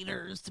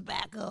 lighters,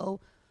 tobacco.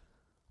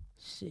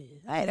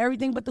 Shit. I had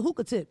everything but the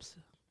hookah tips.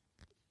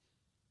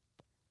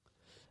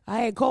 I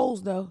had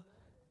Coles, though.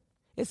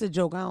 It's a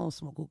joke. I don't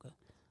smoke hookah.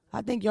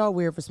 I think y'all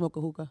weird for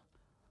smoking hookah.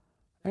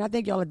 And I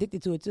think y'all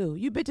addicted to it, too.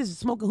 You bitches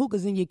smoking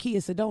hookahs in your Kia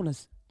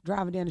Sedonas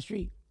driving down the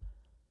street.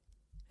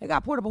 They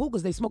got portable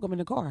hookahs. They smoke them in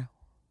the car.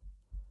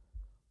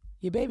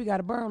 Your baby got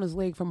a burn on his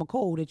leg from a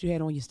coal that you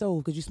had on your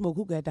stove because you smoke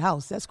hookah at the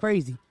house. That's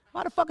crazy.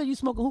 Why the fuck are you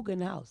smoking hookah in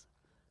the house?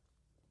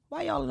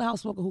 Why y'all in the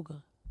house smoking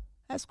hookah?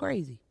 That's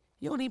crazy.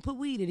 You don't even put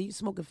weed in it. You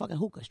smoking fucking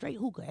hookah, straight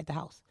hookah at the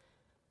house.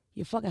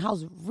 Your fucking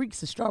house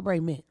reeks of strawberry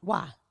mint.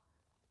 Why?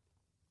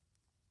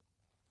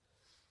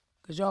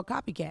 Because y'all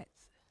copycats.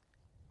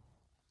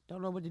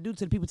 Don't know what to do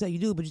till the people tell you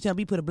do, but you tell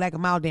me put a black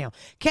and mild down.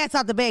 Cats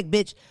out the bag,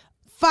 bitch.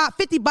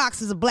 50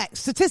 boxes of black.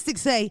 Statistics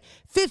say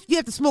you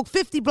have to smoke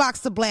 50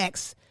 blocks of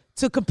blacks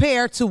to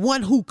compare to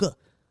one hookah.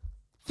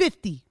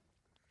 50.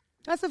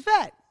 That's a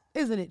fact,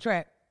 isn't it,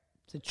 Trap?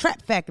 It's a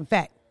trap fact, in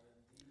fact.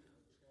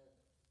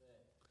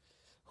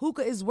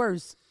 Hookah is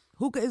worse.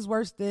 Hookah is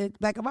worse than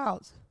black and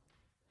milds.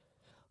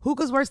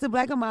 Hookah's worse than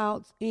black and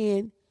milds,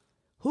 and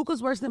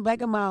hookah's worse than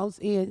black and milds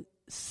and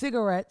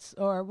cigarettes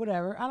or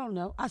whatever. I don't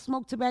know. I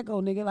smoke tobacco,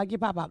 nigga, like your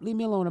pop-up. Leave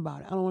me alone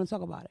about it. I don't want to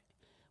talk about it.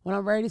 When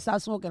I'm ready to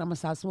stop smoking, I'm going to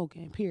stop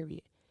smoking,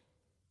 period.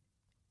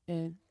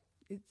 And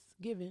it's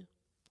given.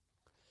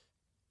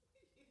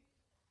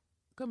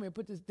 Come here,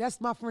 put this.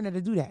 That's my friend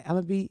that'll do that. I'm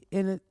going to be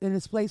in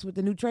this place with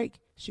the new trach.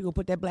 She going to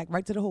put that black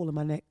right to the hole in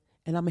my neck,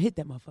 and I'm going to hit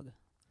that motherfucker.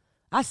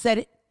 I said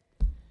it.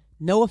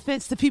 No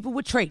offense to people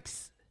with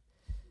trachs.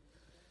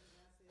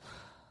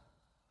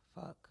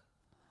 Fuck.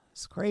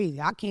 It's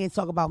crazy. I can't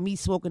talk about me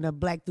smoking the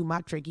black through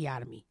my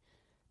tracheotomy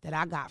that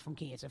I got from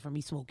cancer from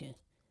me smoking.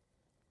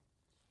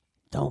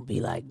 Don't be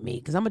like me.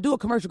 Because I'm going to do a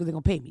commercial because they're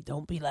going to pay me.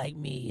 Don't be like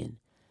me and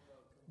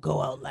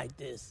go out like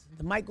this.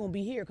 The mic going to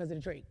be here because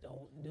of the trach.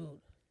 Don't do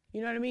it.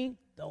 You know what I mean?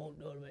 Don't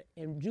do it.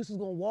 And Juice is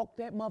going to walk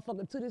that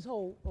motherfucker to this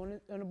hole on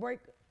the break.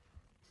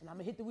 And I'm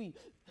going to hit the weed.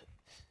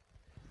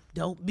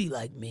 Don't be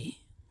like me.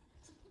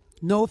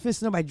 No offense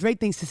to nobody. Dre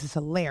thinks this is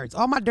hilarious.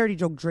 All my dirty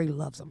joke, Dre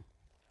loves them.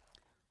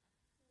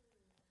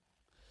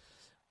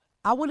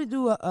 I want to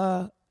do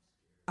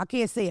I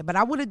can't say it, but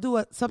I want to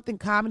do something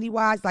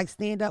comedy-wise, like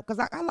stand-up,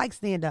 because I like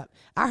stand-up.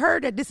 I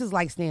heard that this is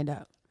like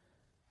stand-up.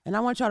 And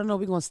I want y'all to know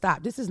we're going to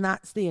stop. This is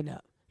not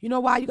stand-up. You know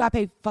why? You got to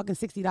pay fucking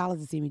 $60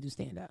 to see me do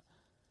stand-up.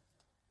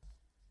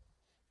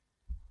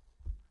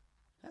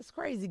 That's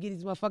crazy to get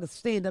these motherfuckers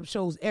stand-up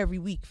shows every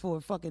week for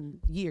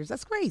fucking years.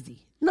 That's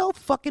crazy. No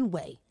fucking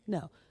way.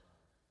 No.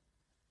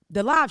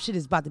 The live shit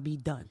is about to be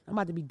done. I'm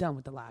about to be done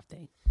with the live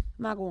thing.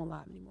 I'm not going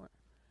live anymore.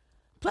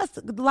 Plus,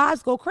 the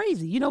lives go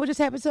crazy. You know what just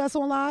happened to us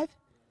on live?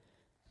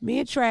 Me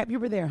and Trap, you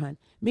were there, hun.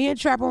 Me and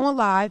Trap are on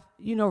live,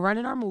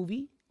 running our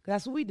movie.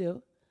 That's what we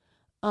do.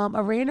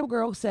 A random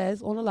girl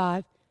says on the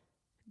live,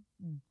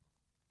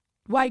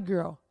 white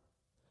girl,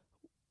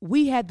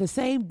 we had the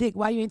same dick.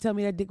 Why you ain't tell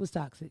me that dick was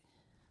toxic?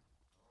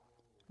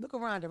 Look at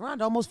Rhonda.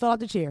 Rhonda almost fell out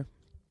the chair.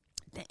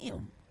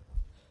 Damn.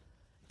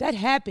 That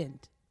happened.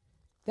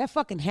 That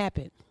fucking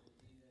happened.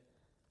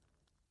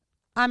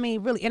 I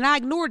mean, really. And I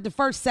ignored the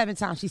first 7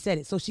 times she said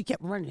it, so she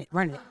kept running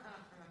it.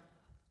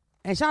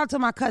 And shout out to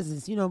my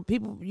cousins.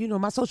 People,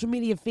 my social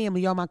media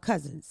family, y'all my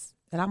cousins.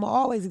 And I'm going to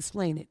always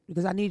explain it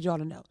because I need y'all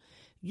to know.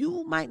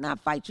 You might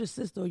not fight your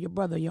sister or your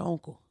brother or your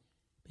uncle,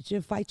 but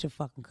you'll fight your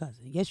fucking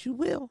cousin. Yes, you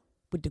will,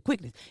 with the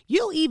quickness.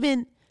 You'll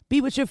even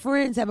be with your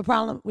friends, have a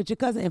problem with your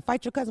cousin, and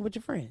fight your cousin with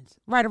your friends.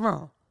 Right or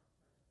wrong.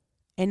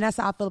 And that's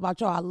how I feel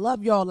about y'all. I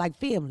love y'all like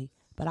family,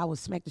 but I would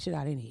smack the shit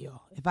out of any of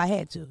y'all if I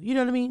had to. You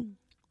know what I mean?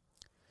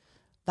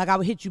 Like I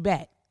would hit you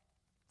back.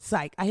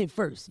 Psych, I hit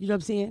first. You know what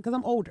I'm saying? Because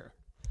I'm older.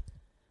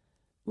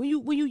 When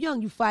you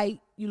young, you fight,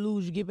 you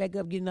lose, you get back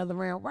up, get another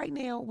round. Right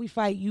now, we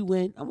fight, you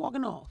win. I'm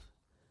walking off.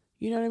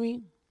 You know what I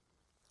mean?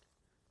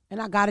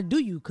 And I got to do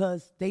you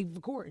because they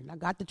recording. I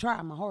got to try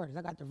my hardest.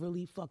 I got to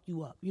really fuck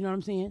you up. You know what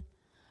I'm saying?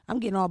 I'm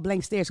getting all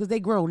blank stares because they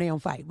grown, they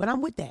don't fight. But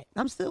I'm with that.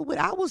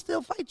 I will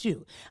still fight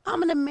you.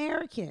 I'm an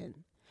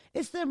American.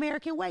 It's the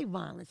American way,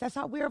 violence. That's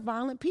how we're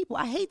violent people.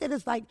 I hate that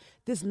it's like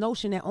this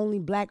notion that only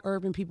black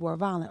urban people are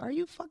violent. Are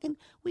you fucking,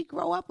 we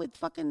grow up with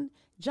fucking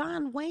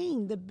John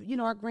Wayne,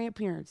 our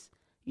grandparents.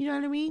 You know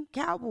what I mean?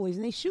 Cowboys,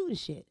 and they shooting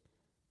shit.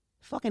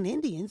 Fucking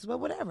Indians, but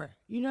whatever.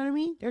 You know what I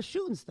mean? They're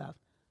shooting stuff.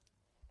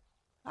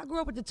 I grew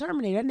up with the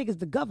Terminator. That nigga's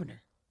the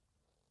governor.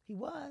 He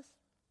was.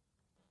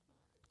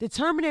 The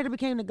Terminator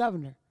became the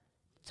governor.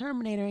 The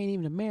Terminator ain't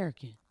even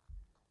American.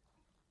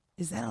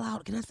 Is that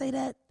allowed? Can I say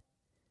that?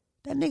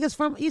 That nigga's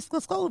from East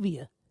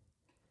Sclovia.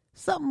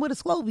 Something with a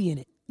Sclovia in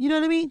it. You know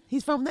what I mean?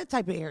 He's from that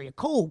type of area.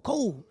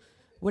 Cold.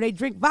 Where they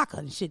drink vodka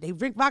and shit. They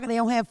drink vodka, they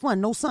don't have fun.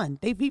 No sun.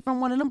 They be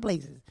from one of them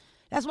places.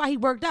 That's why he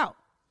worked out.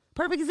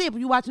 Perfect example.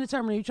 You watching the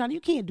Terminator, you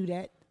can't do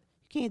that.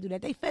 You can't do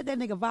that. They fed that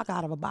nigga vodka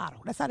out of a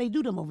bottle. That's how they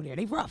do them over there.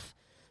 They rough.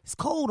 It's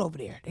cold over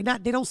there. They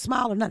don't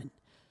smile or nothing.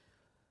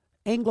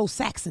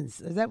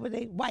 Anglo-Saxons. Is that what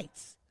they?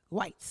 Whites.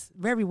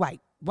 Very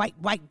white.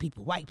 White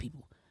people.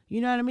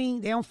 You know what I mean?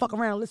 They don't fuck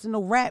around, listen to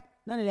no rap.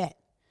 None of that.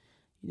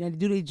 They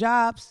do their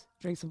jobs,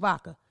 drink some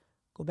vodka.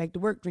 Go back to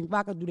work, drink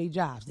vodka, do their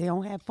jobs. They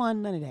don't have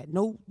fun, none of that.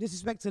 No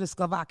disrespect to the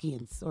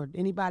Slovakians or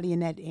anybody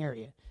in that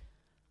area.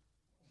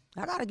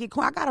 I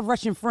got a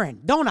Russian friend.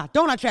 Don't I,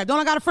 Trav? Don't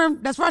I got a friend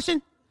that's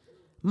Russian?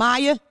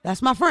 Maya,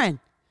 that's my friend.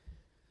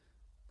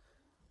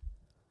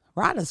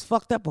 Ryder's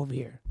fucked up over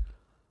here.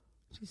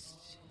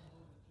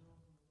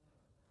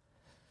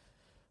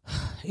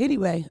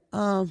 Anyway,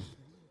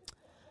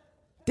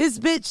 this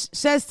bitch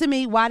says to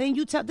me, why didn't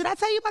you tell? Did I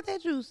tell you about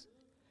that juice?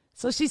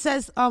 So she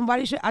says, why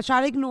did you? I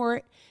try to ignore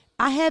it.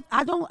 I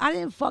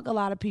didn't fuck a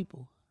lot of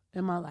people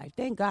in my life.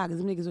 Thank God,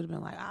 because them niggas would have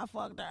been like, I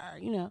fucked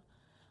her,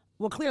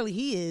 Well, clearly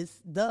he is.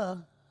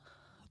 What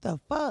the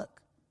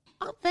fuck?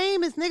 I'm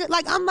famous, nigga.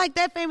 Like, I'm like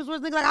that famous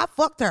nigga. Like, I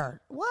fucked her.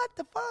 What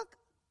the fuck?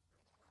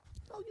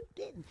 No, you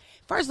didn't.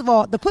 First of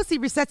all, the pussy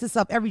resets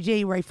itself every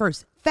January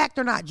 1st. Fact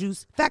or not,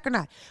 Juice? Fact or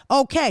not?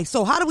 Okay,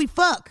 so how do we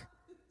fuck?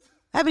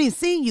 I haven't even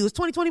seen you. It's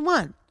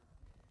 2021.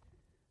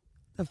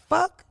 The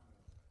fuck?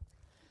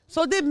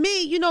 So then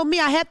me,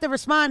 I have to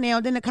respond now.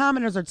 Then the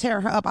commenters are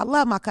tearing her up. I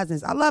love my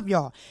cousins. I love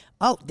y'all.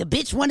 Oh, the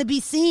bitch want to be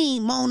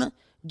seen, Mona.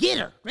 Get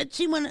her.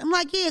 I'm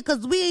like, yeah,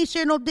 because we ain't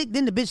share no dick.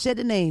 Then the bitch said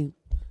the name.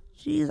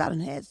 Jeez, I done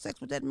had sex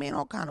with that man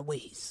all kind of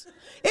ways.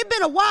 It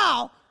been a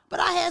while, but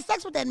I had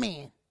sex with that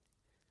man.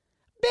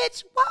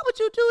 Bitch, why would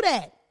you do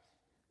that?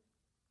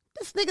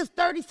 This nigga's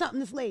 30-something,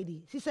 this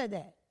lady. She said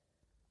that.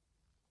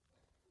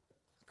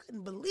 I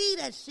couldn't believe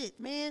that shit,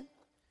 man.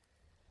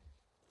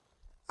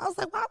 I was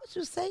like, why would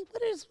you say,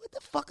 what the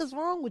fuck is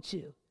wrong with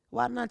you?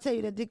 Why didn't I tell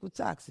you that dick was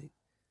toxic?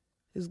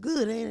 It's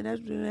good, ain't it?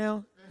 That's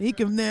now. He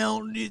can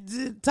now,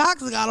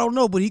 toxic, I don't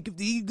know, but he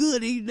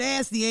good. He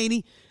nasty, ain't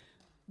he?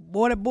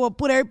 Boy, that boy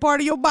put every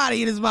part of your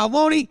body in his mouth,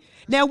 won't he?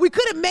 Now, we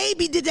could have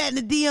maybe did that in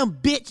the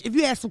DM, bitch, if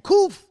you had some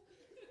coof.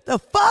 The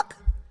fuck?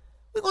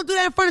 We gonna do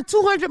that in front of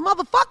 200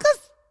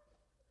 motherfuckers?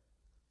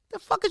 The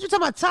fuck is you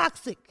talking about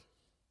toxic?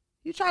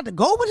 You tried to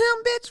go with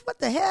him, bitch? What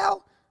the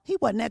hell? He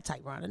wasn't that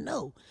type, Rhonda.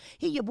 No.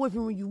 He your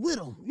boyfriend when you with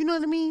him. You know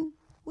what I mean?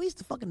 We used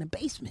to fuck in the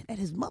basement at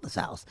his mother's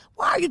house.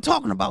 Why are you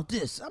talking about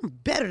this? I'm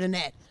better than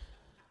that.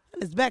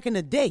 It's back in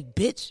the day,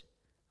 bitch.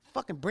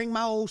 Fucking bring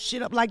my old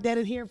shit up like that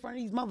in here in front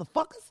of these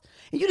motherfuckers.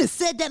 And you just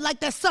said that like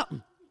that's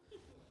something.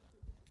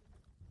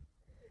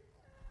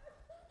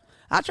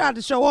 I tried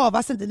to show off.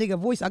 I sent the nigga a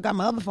voice. I got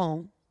my other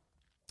phone.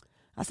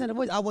 I sent a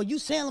voice. Oh, well, you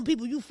telling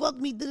people you fucked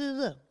me.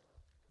 Da-da-da.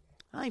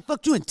 I ain't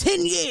fucked you in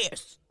 10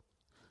 years.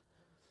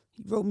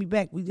 He wrote me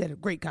back. We had a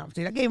great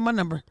conversation. I gave him my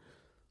number.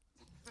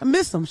 I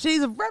miss him.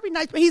 She's a very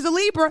nice man. He's a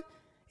Libra.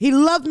 He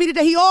loved me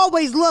today. He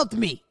always loved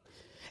me.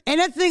 And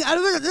that's the thing,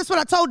 that's what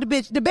I told the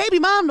bitch. The baby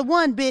mom, the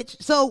one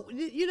bitch. So,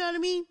 you know what I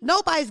mean?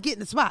 Nobody's getting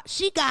the spot.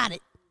 She got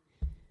it.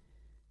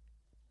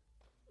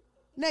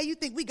 Now you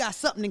think we got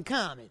something in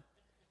common.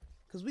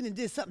 Because we done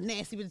did something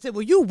nasty. But said,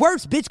 well, you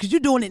worse, bitch, because you're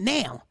doing it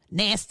now.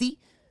 Nasty.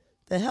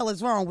 The hell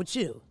is wrong with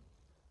you?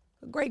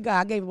 A great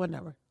guy. I gave him one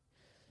number.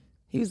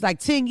 He was like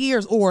 10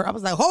 years or. I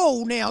was like,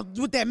 oh, now,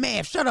 with that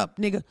math. Shut up,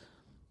 nigga.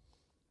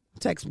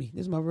 Text me.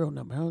 This is my real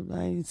number.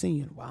 I ain't seen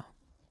you in a while.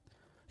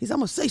 He said, I'm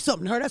going to say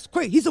something to her. That's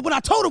crazy. He said, what I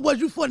told her was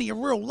you funny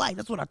in real life.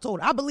 That's what I told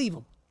her. I believe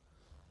him.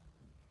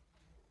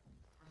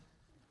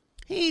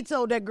 He ain't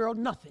told that girl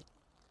nothing.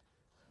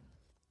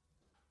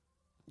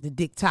 The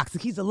dick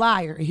toxic. He's a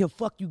liar and he'll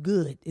fuck you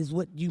good is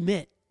what you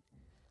meant.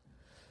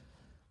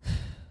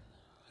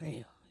 Damn.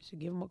 You should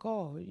give him a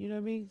call. You know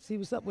what I mean? See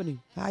what's up with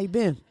him. How he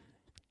been?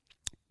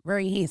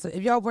 Very handsome.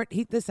 If y'all were,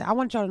 listen, I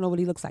want y'all to know what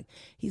he looks like.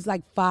 He's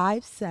like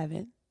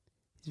 5'7".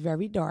 He's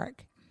very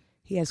dark.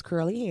 He has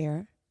curly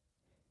hair.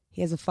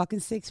 He has a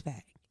fucking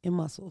six-pack and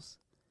muscles.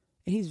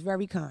 And he's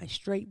very kind.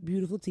 Straight,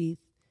 beautiful teeth.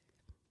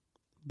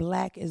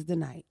 Black as the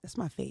night. That's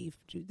my fave.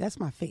 That's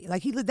my fave.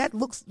 Like,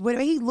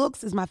 whatever he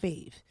looks is my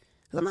fave.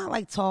 Because I'm not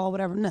like tall,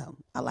 whatever. No.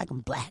 I like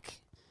him black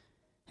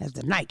as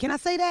the night. Can I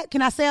say that?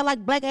 Can I say I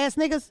like black-ass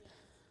niggas?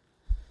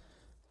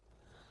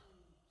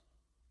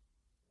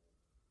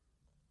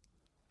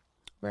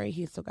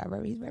 He's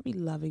very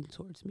loving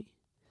towards me.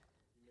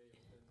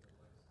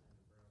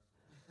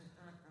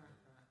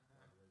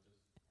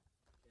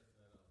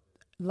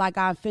 Like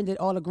I offended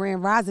all the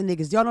Grand Rising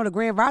niggas. Y'all know the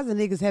Grand Rising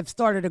niggas have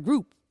started a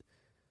group.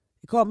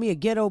 They called me a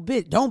ghetto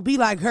bitch. Don't be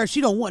like her.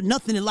 She don't want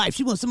nothing in life.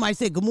 She wants somebody to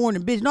say good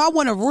morning, bitch. No, I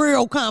want a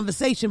real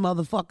conversation,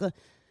 motherfucker.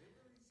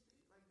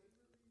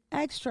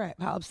 Ask Trap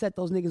how upset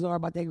those niggas are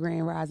about that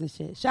Grand Rising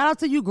shit. Shout out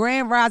to you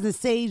Grand Rising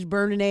sage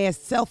burning ass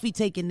selfie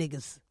taking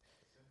niggas.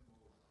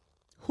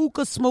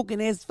 Hookah smoking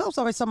ass. Felt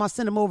sorry somebody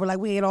send them over like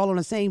we ain't all on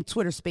the same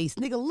Twitter space.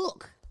 Nigga,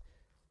 look.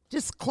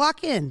 Just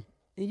clock in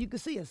and you can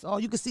see us.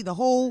 You can see the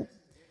whole...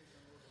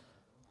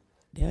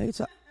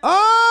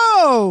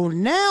 Oh,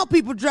 now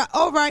people drop.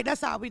 All right,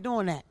 that's how we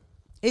doing that.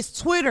 It's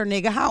Twitter,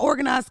 nigga. How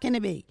organized can it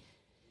be?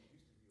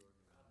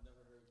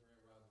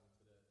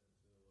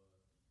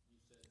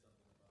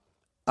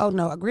 Oh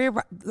no,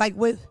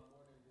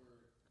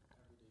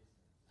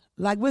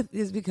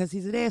 is because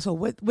he's an asshole.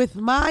 With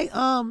my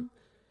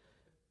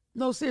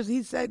no, seriously,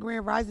 he said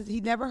Grand Rising.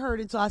 He never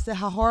heard it until I said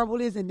how horrible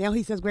it is, and now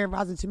he says Grand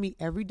Rising to me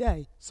every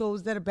day. So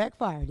is that a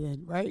backfire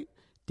then, right?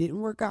 Didn't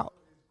work out.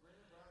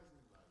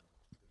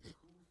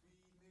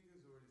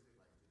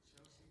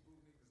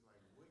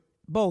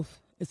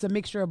 Both. It's a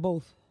mixture of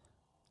both.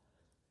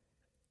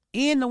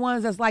 And the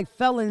ones that's like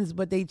felons,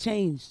 but they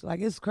changed.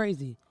 Like, it's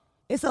crazy.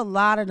 It's a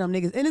lot of them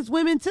niggas. And it's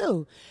women,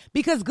 too.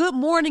 Because good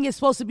morning is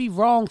supposed to be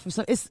wrong for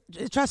some.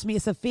 Trust me,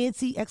 it's a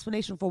fancy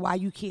explanation for why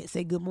you can't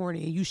say good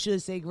morning. And you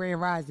should say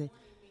Grand Rising.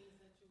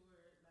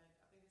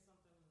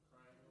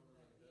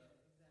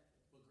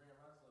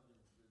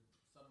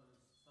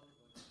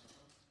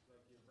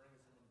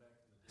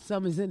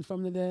 Someone's in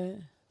from the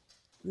dead.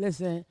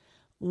 Listen,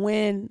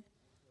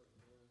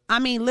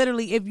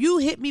 literally, if you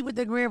hit me with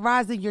the Grand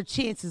Rising, your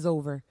chance is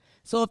over.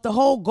 So if the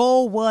whole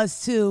goal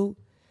was to,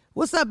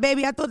 what's up,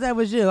 baby? I thought that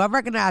was you. I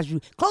recognize you.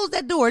 Close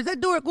that door. Is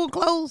that door going to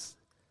close?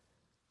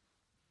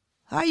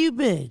 How you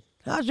been?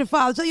 How's your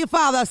father? Tell your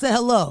father I said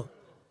hello.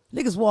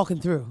 Niggas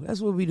walking through. That's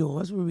what we doing.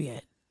 That's where we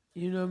at.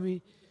 You know what I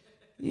mean?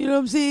 You know what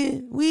I'm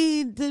saying? We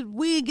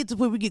ain't get to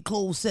where we get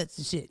closed sets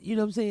and shit. You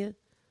know what I'm saying?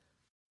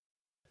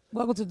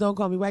 Welcome to Don't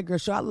Call Me White Girl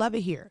Show. I love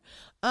it here.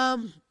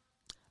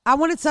 I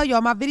want to tell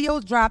y'all, my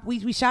videos dropped.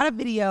 We shot a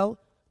video.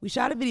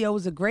 It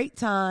was a great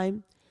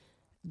time.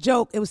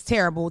 Joke, it was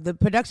terrible. The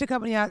production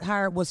company I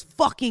hired was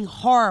fucking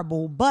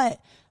horrible.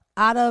 But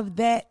out of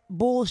that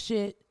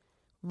bullshit,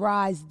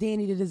 rise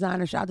Danny the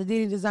designer. Shout out to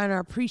Danny the designer. I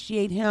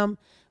appreciate him.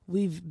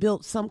 We've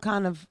built some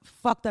kind of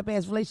fucked up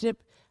ass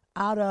relationship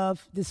out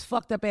of this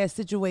fucked up ass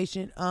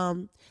situation.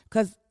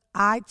 Because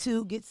I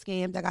too get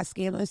scammed. I got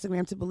scammed on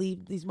Instagram to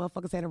believe these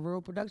motherfuckers had a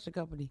real production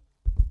company.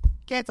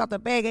 Cats out the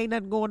bag, ain't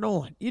nothing going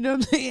on. You know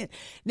what I'm saying?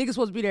 Niggas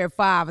supposed to be there at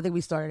 5. I think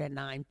we started at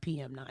 9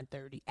 p.m.,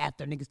 9:30,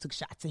 after niggas took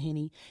shots of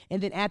Henny.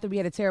 And then after we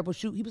had a terrible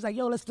shoot, he was like,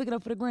 yo, let's flick it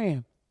up for the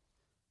gram.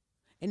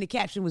 And the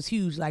caption was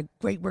huge, like,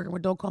 great working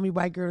with Don't Call Me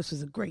White Girl. This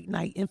was a great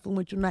night,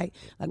 influential night.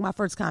 Like, my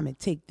first comment,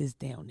 take this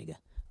down, nigga.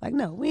 Like,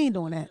 no, we ain't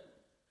doing that.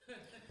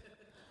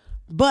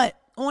 But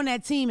on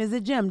that team is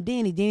a gem.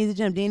 Danny's a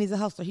gem. Danny's a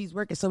hustler. He's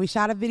working. So we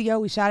shot a video.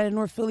 We shot it in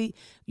North Philly.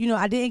 You know,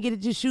 I didn't get to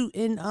just shoot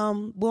in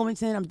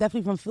Wilmington. I'm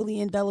definitely from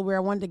Philly and Delaware. I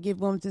wanted to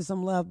give Wilmington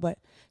some love, but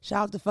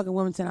shout out to fucking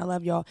Wilmington. I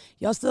love y'all.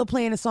 Y'all still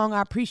playing the song.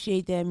 I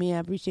appreciate that, man. I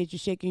appreciate you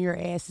shaking your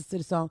asses to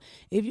the song.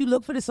 If you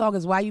look for the song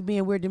as Why You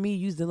Being Weird to Me,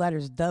 use the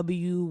letters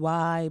W,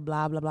 Y,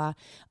 blah, blah, blah.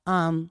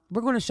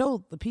 We're going to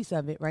show a piece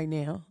of it right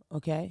now,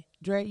 okay?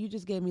 Dre, you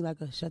just gave me like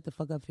a shut the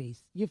fuck up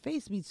face. Your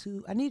face be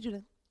too, I need you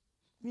to,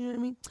 you know what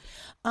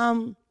I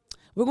mean?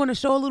 We're going to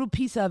show a little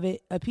piece of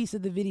it, a piece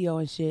of the video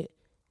and shit.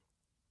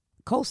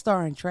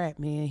 Co-starring Trap,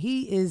 man.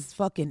 He is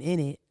fucking in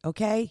it,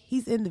 okay?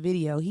 He's in the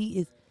video. He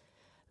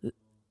is,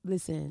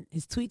 listen,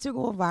 his tweets are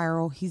going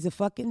viral. He's a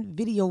fucking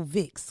video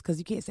vix, because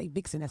you can't say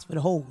vixen, that's for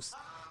the hoes.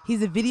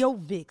 He's a video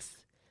vix,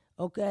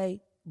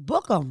 okay?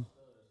 Book him.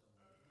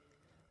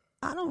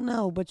 I don't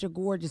know, but you're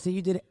gorgeous and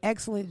you did an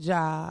excellent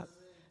job.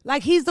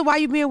 Like, he's the Why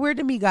You Being Weird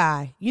to Me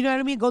guy. You know what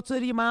I mean? Go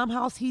to your mom's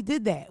house. He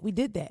did that. We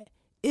did that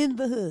in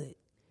the hood.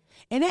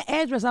 And that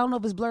address, I don't know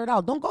if it's blurred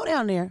out. Don't go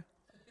down there.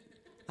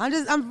 I'm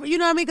you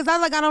know what I mean? Because I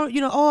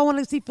I want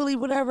to see Philly,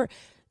 whatever.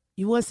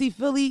 You want to see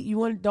Philly?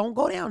 Don't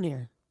go down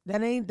there.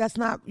 That's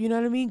not, you know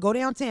what I mean? Go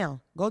downtown.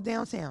 Go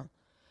downtown.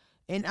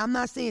 And I'm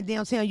not saying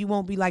downtown you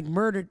won't be like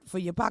murdered for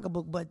your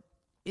pocketbook, but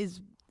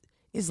it's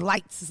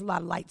lights. It's a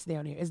lot of lights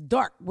down there. It's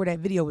dark where that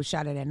video was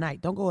shot at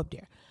night. Don't go up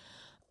there.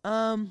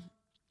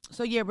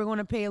 So yeah, we're going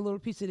to play a little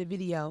piece of the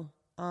video.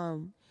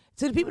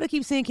 To the people that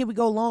keep saying, can we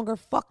go longer?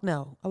 Fuck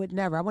no. I would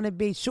never. I want to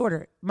be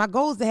shorter. My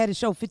goal is to have the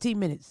show 15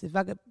 minutes. If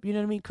I could, you know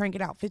what I mean, crank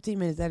it out 15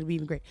 minutes, that'd be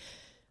even great.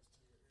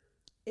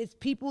 It's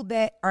people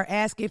that are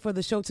asking for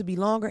the show to be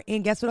longer.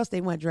 And guess what else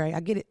they want, Dre? I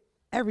get it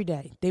every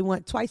day. They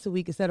want twice a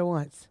week instead of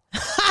once.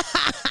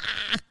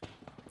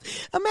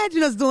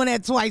 Imagine us doing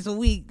that twice a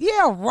week.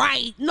 Yeah,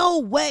 right. No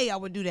way I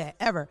would do that,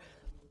 ever.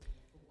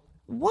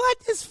 What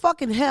is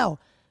fucking hell?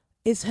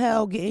 It's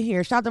hell getting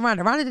here. Shout out to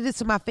Rhonda. Rhonda did this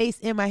to my face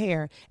and my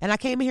hair. And I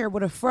came in here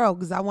with a fro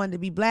because I wanted to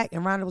be black.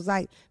 And Rhonda was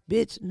like,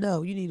 bitch,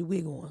 no, you need a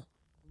wig on.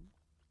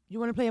 You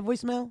want to play a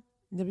voicemail?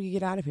 Then we can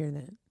get out of here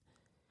then.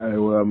 Hey,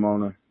 well,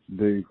 Mona,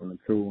 D from the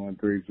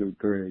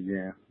 21323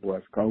 again,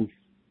 West Coast.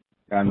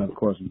 Got another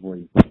question for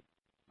you.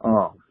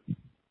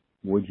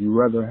 Would you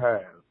rather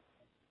have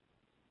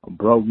a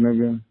broke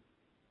nigga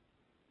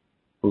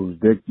whose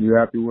dick you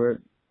happy with,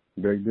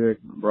 big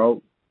dick,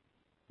 broke,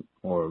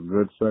 or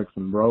good sex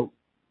and broke,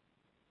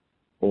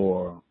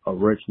 or a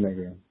rich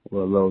nigga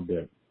with a low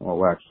dick or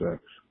wax sex?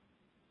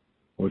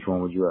 Which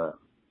one would you have?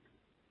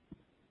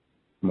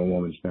 From a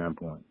woman's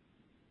standpoint.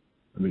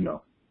 Let me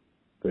know.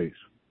 Peace.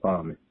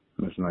 Follow me.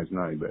 Mr. Nice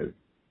Night, baby.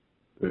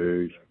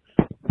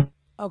 Peace.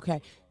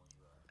 Okay.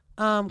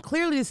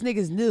 Clearly this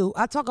nigga's new.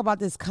 I talk about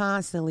this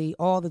constantly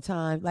all the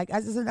time. Like,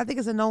 I think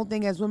it's a known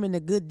thing as women,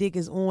 the good dick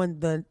is on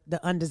the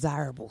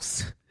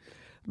undesirables.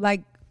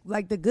 like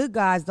the good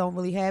guys don't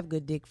really have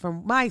good dick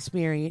from my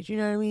experience. You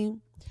know what I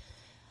mean?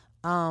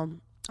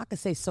 I could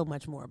say so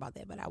much more about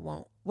that, but I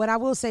won't. What I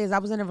will say is I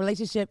was in a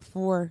relationship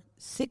for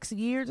 6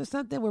 years or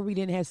something where we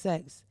didn't have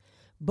sex,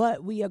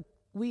 but we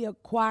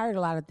acquired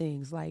a lot of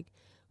things. Like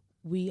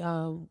we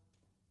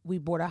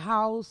bought a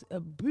house, a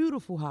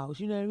beautiful house.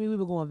 You know what I mean? We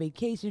were going on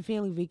vacation,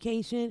 family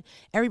vacation.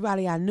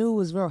 Everybody I knew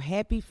was real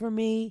happy for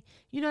me.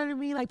 You know what I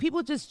mean? Like,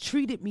 people just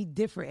treated me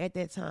different at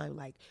that time.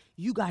 Like,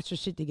 you got your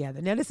shit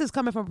together. Now, this is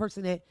coming from a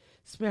person that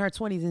spent her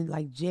 20s in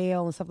like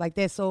jail and stuff like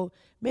that. So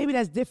maybe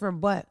that's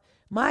different, but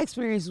my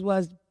experience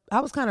was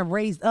I was kind of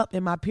raised up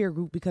in my peer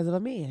group because of a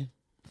man,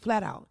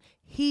 flat out.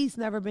 He's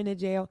never been in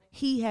jail.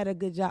 He had a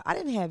good job. I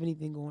didn't have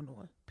anything going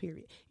on,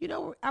 period. You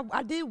know,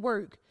 I did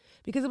work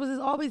because it was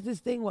always this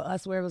thing with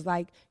us where it was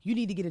like, you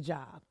need to get a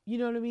job. You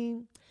know what I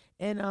mean?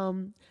 And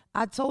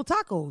I sold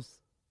tacos.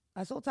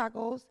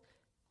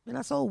 And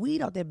I sold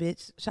weed out there,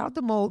 bitch. Shout out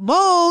to Moles.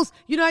 Moles!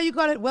 You know how you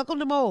call it? Welcome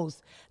to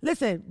Moles.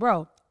 Listen,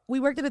 bro, we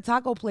worked at a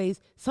taco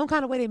place. Some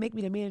kind of way they make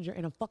me the manager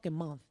in a fucking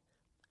month.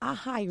 I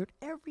hired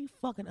every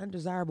fucking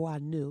undesirable I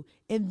knew.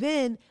 And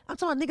then, I'm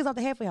talking about niggas out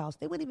the halfway house.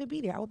 They wouldn't even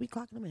be there. I would be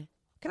clocking them in.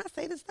 Can I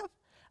say this stuff?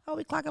 I would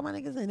be clocking my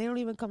niggas in. They don't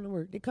even come to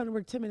work. They come to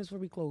work 10 minutes before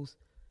we close.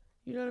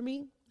 You know what I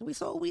mean? And we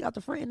sold weed out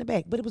the front and the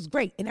back. But it was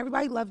great. And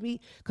everybody loved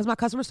me because my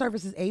customer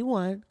service is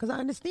A1. Because I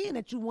understand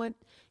that you want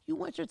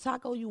your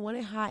taco, you want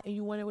it hot, and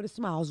you want it with a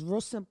smile. It's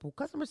real simple.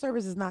 Customer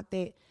service is not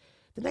that.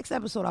 The next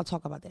episode, I'll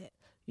talk about that.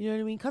 You know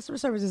what I mean? Customer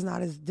service is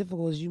not as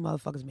difficult as you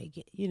motherfuckers make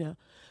it, you know?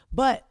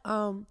 But,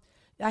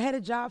 I had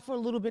a job for a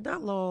little bit,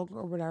 not long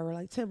or whatever,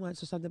 like 10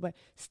 months or something, but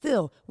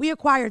still, we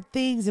acquired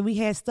things and we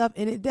had stuff,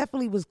 and it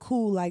definitely was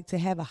cool, like, to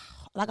have I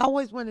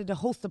always wanted to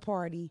host a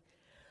party,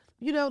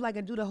 you know, like,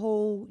 and do the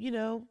whole, you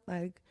know,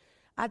 like,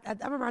 I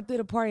remember I did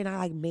a party and I,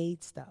 like,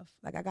 made stuff.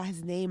 Like, I got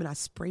his name and I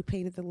spray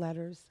painted the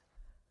letters,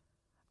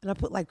 and I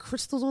put, like,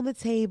 crystals on the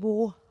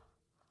table.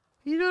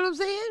 You know what I'm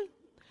saying?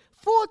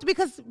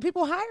 Because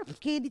people hire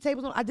candy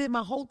tables on. I did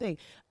my whole thing.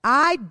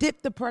 I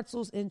dipped the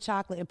pretzels in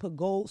chocolate and put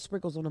gold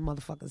sprinkles on the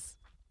motherfuckers.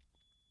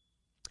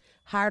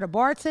 Hired a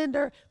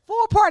bartender.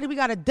 Full party. We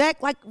got a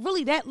deck. Like,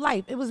 really, that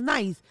life. It was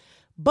nice.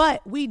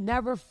 But we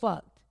never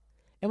fucked.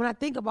 And when I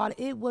think about it,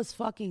 it was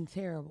fucking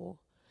terrible.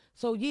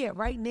 So yeah,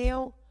 right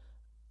now,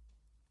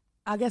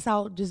 I guess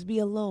I'll just be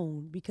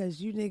alone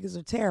because you niggas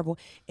are terrible.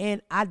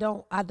 And I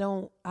don't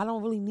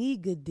really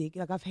need good dick.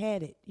 Like I've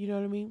had it. You know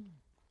what I mean?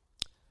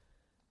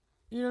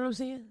 You know what I'm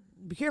saying?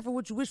 Be careful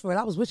what you wish for.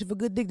 I was wishing for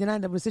good dick, then I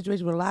ended up in a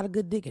situation with a lot of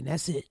good dick, and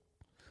that's it.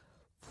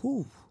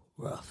 Whew,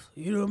 rough.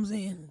 You know what I'm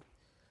saying?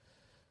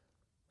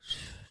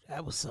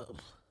 That was something.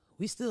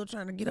 We still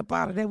trying to get up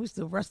out of that. We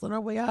still wrestling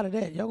our way out of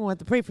that. Y'all gonna have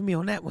to pray for me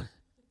on that one.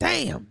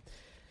 Damn.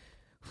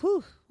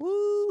 Whew.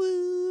 Woo,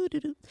 woo,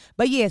 doo-doo.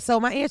 But yeah, so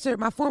my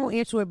formal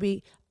answer would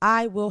be,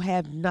 I will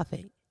have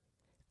nothing.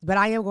 But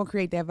I am gonna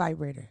create that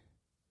vibrator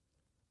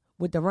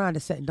with the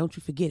Rhonda setting. Don't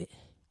you forget it.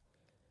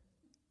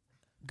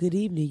 Good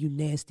evening, you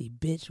nasty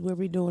bitch. What are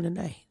we doing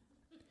tonight?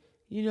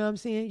 You know what I'm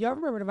saying? Y'all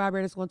remember the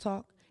vibrator's gonna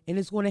talk? And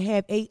it's gonna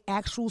have 8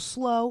 actual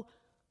slow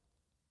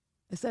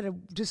instead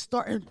of just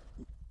starting.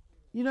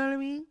 You know what I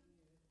mean?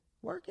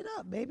 Work it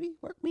up, baby.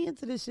 Work me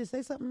into this shit.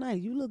 Say something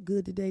nice. You look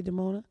good today,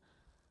 Damona.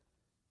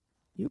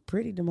 You're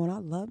pretty, Damona. I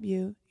love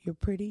you. You're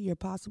pretty. You're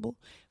possible.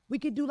 We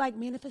could do like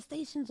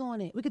manifestations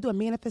on it. We could do a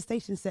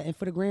manifestation setting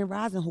for the Grand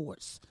Rising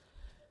Horse.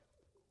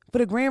 For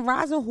the Grand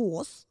Rising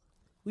Horse,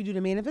 we do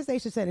the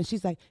manifestation setting.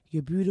 She's like,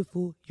 you're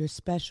beautiful. You're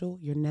special.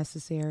 You're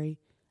necessary.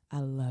 I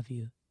love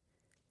you.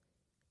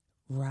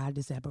 Ride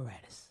this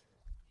apparatus.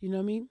 You know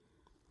what I mean?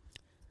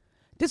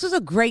 This was a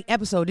great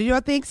episode. Did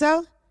y'all think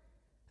so?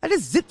 I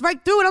just zipped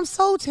right through it. I'm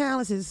so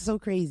talented. It's so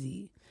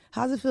crazy.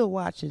 How's it feel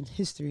watching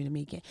History in the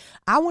Making?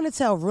 I want to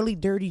tell really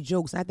dirty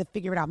jokes. I have to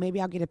figure it out. Maybe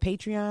I'll get a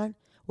Patreon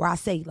where I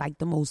say like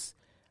the most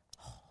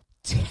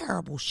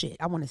terrible shit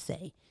I want to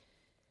say.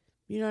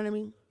 You know what I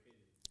mean?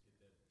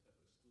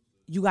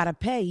 You got to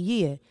pay,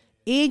 yeah.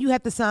 And you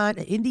have to sign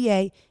an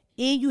NDA.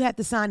 And you have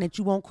to sign that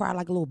you won't cry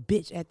like a little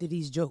bitch after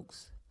these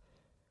jokes.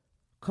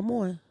 Come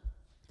on.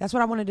 That's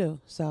what I want to do.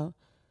 So,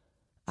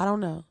 I don't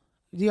know.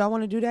 Do y'all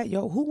want to do that?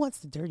 Yo, who wants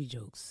the dirty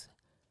jokes?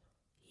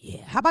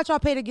 Yeah. How about y'all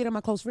pay to get on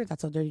my close friends? I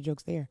tell dirty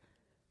jokes there.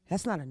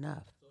 That's not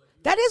enough.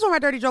 That is where my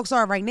dirty jokes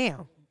are right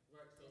now.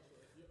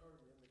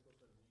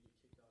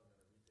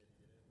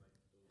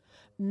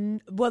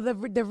 Well,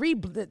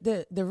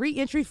 the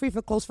re-entry fee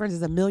for close friends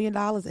is $1 million,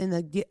 and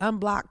the get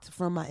unblocked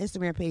from my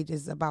Instagram page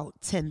is about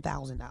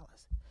 $10,000.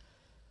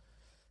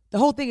 The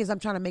whole thing is I'm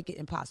trying to make it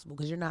impossible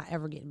because you're not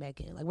ever getting back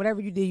in. Like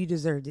whatever you did, you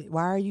deserved it.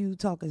 Why are you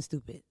talking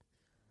stupid?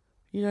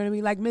 You know what I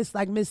mean? Like Miss,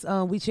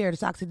 we share the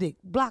toxic dick.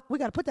 Block, we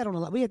got to put that on the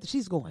line.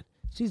 She's going.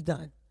 She's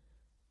done.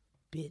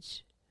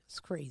 Bitch. It's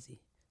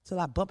crazy. Till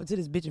I bump into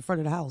this bitch in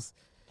front of the house.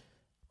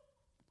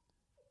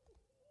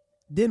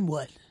 Then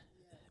what?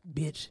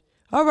 Bitch.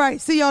 All right.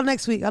 See y'all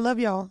next week. I love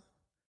y'all.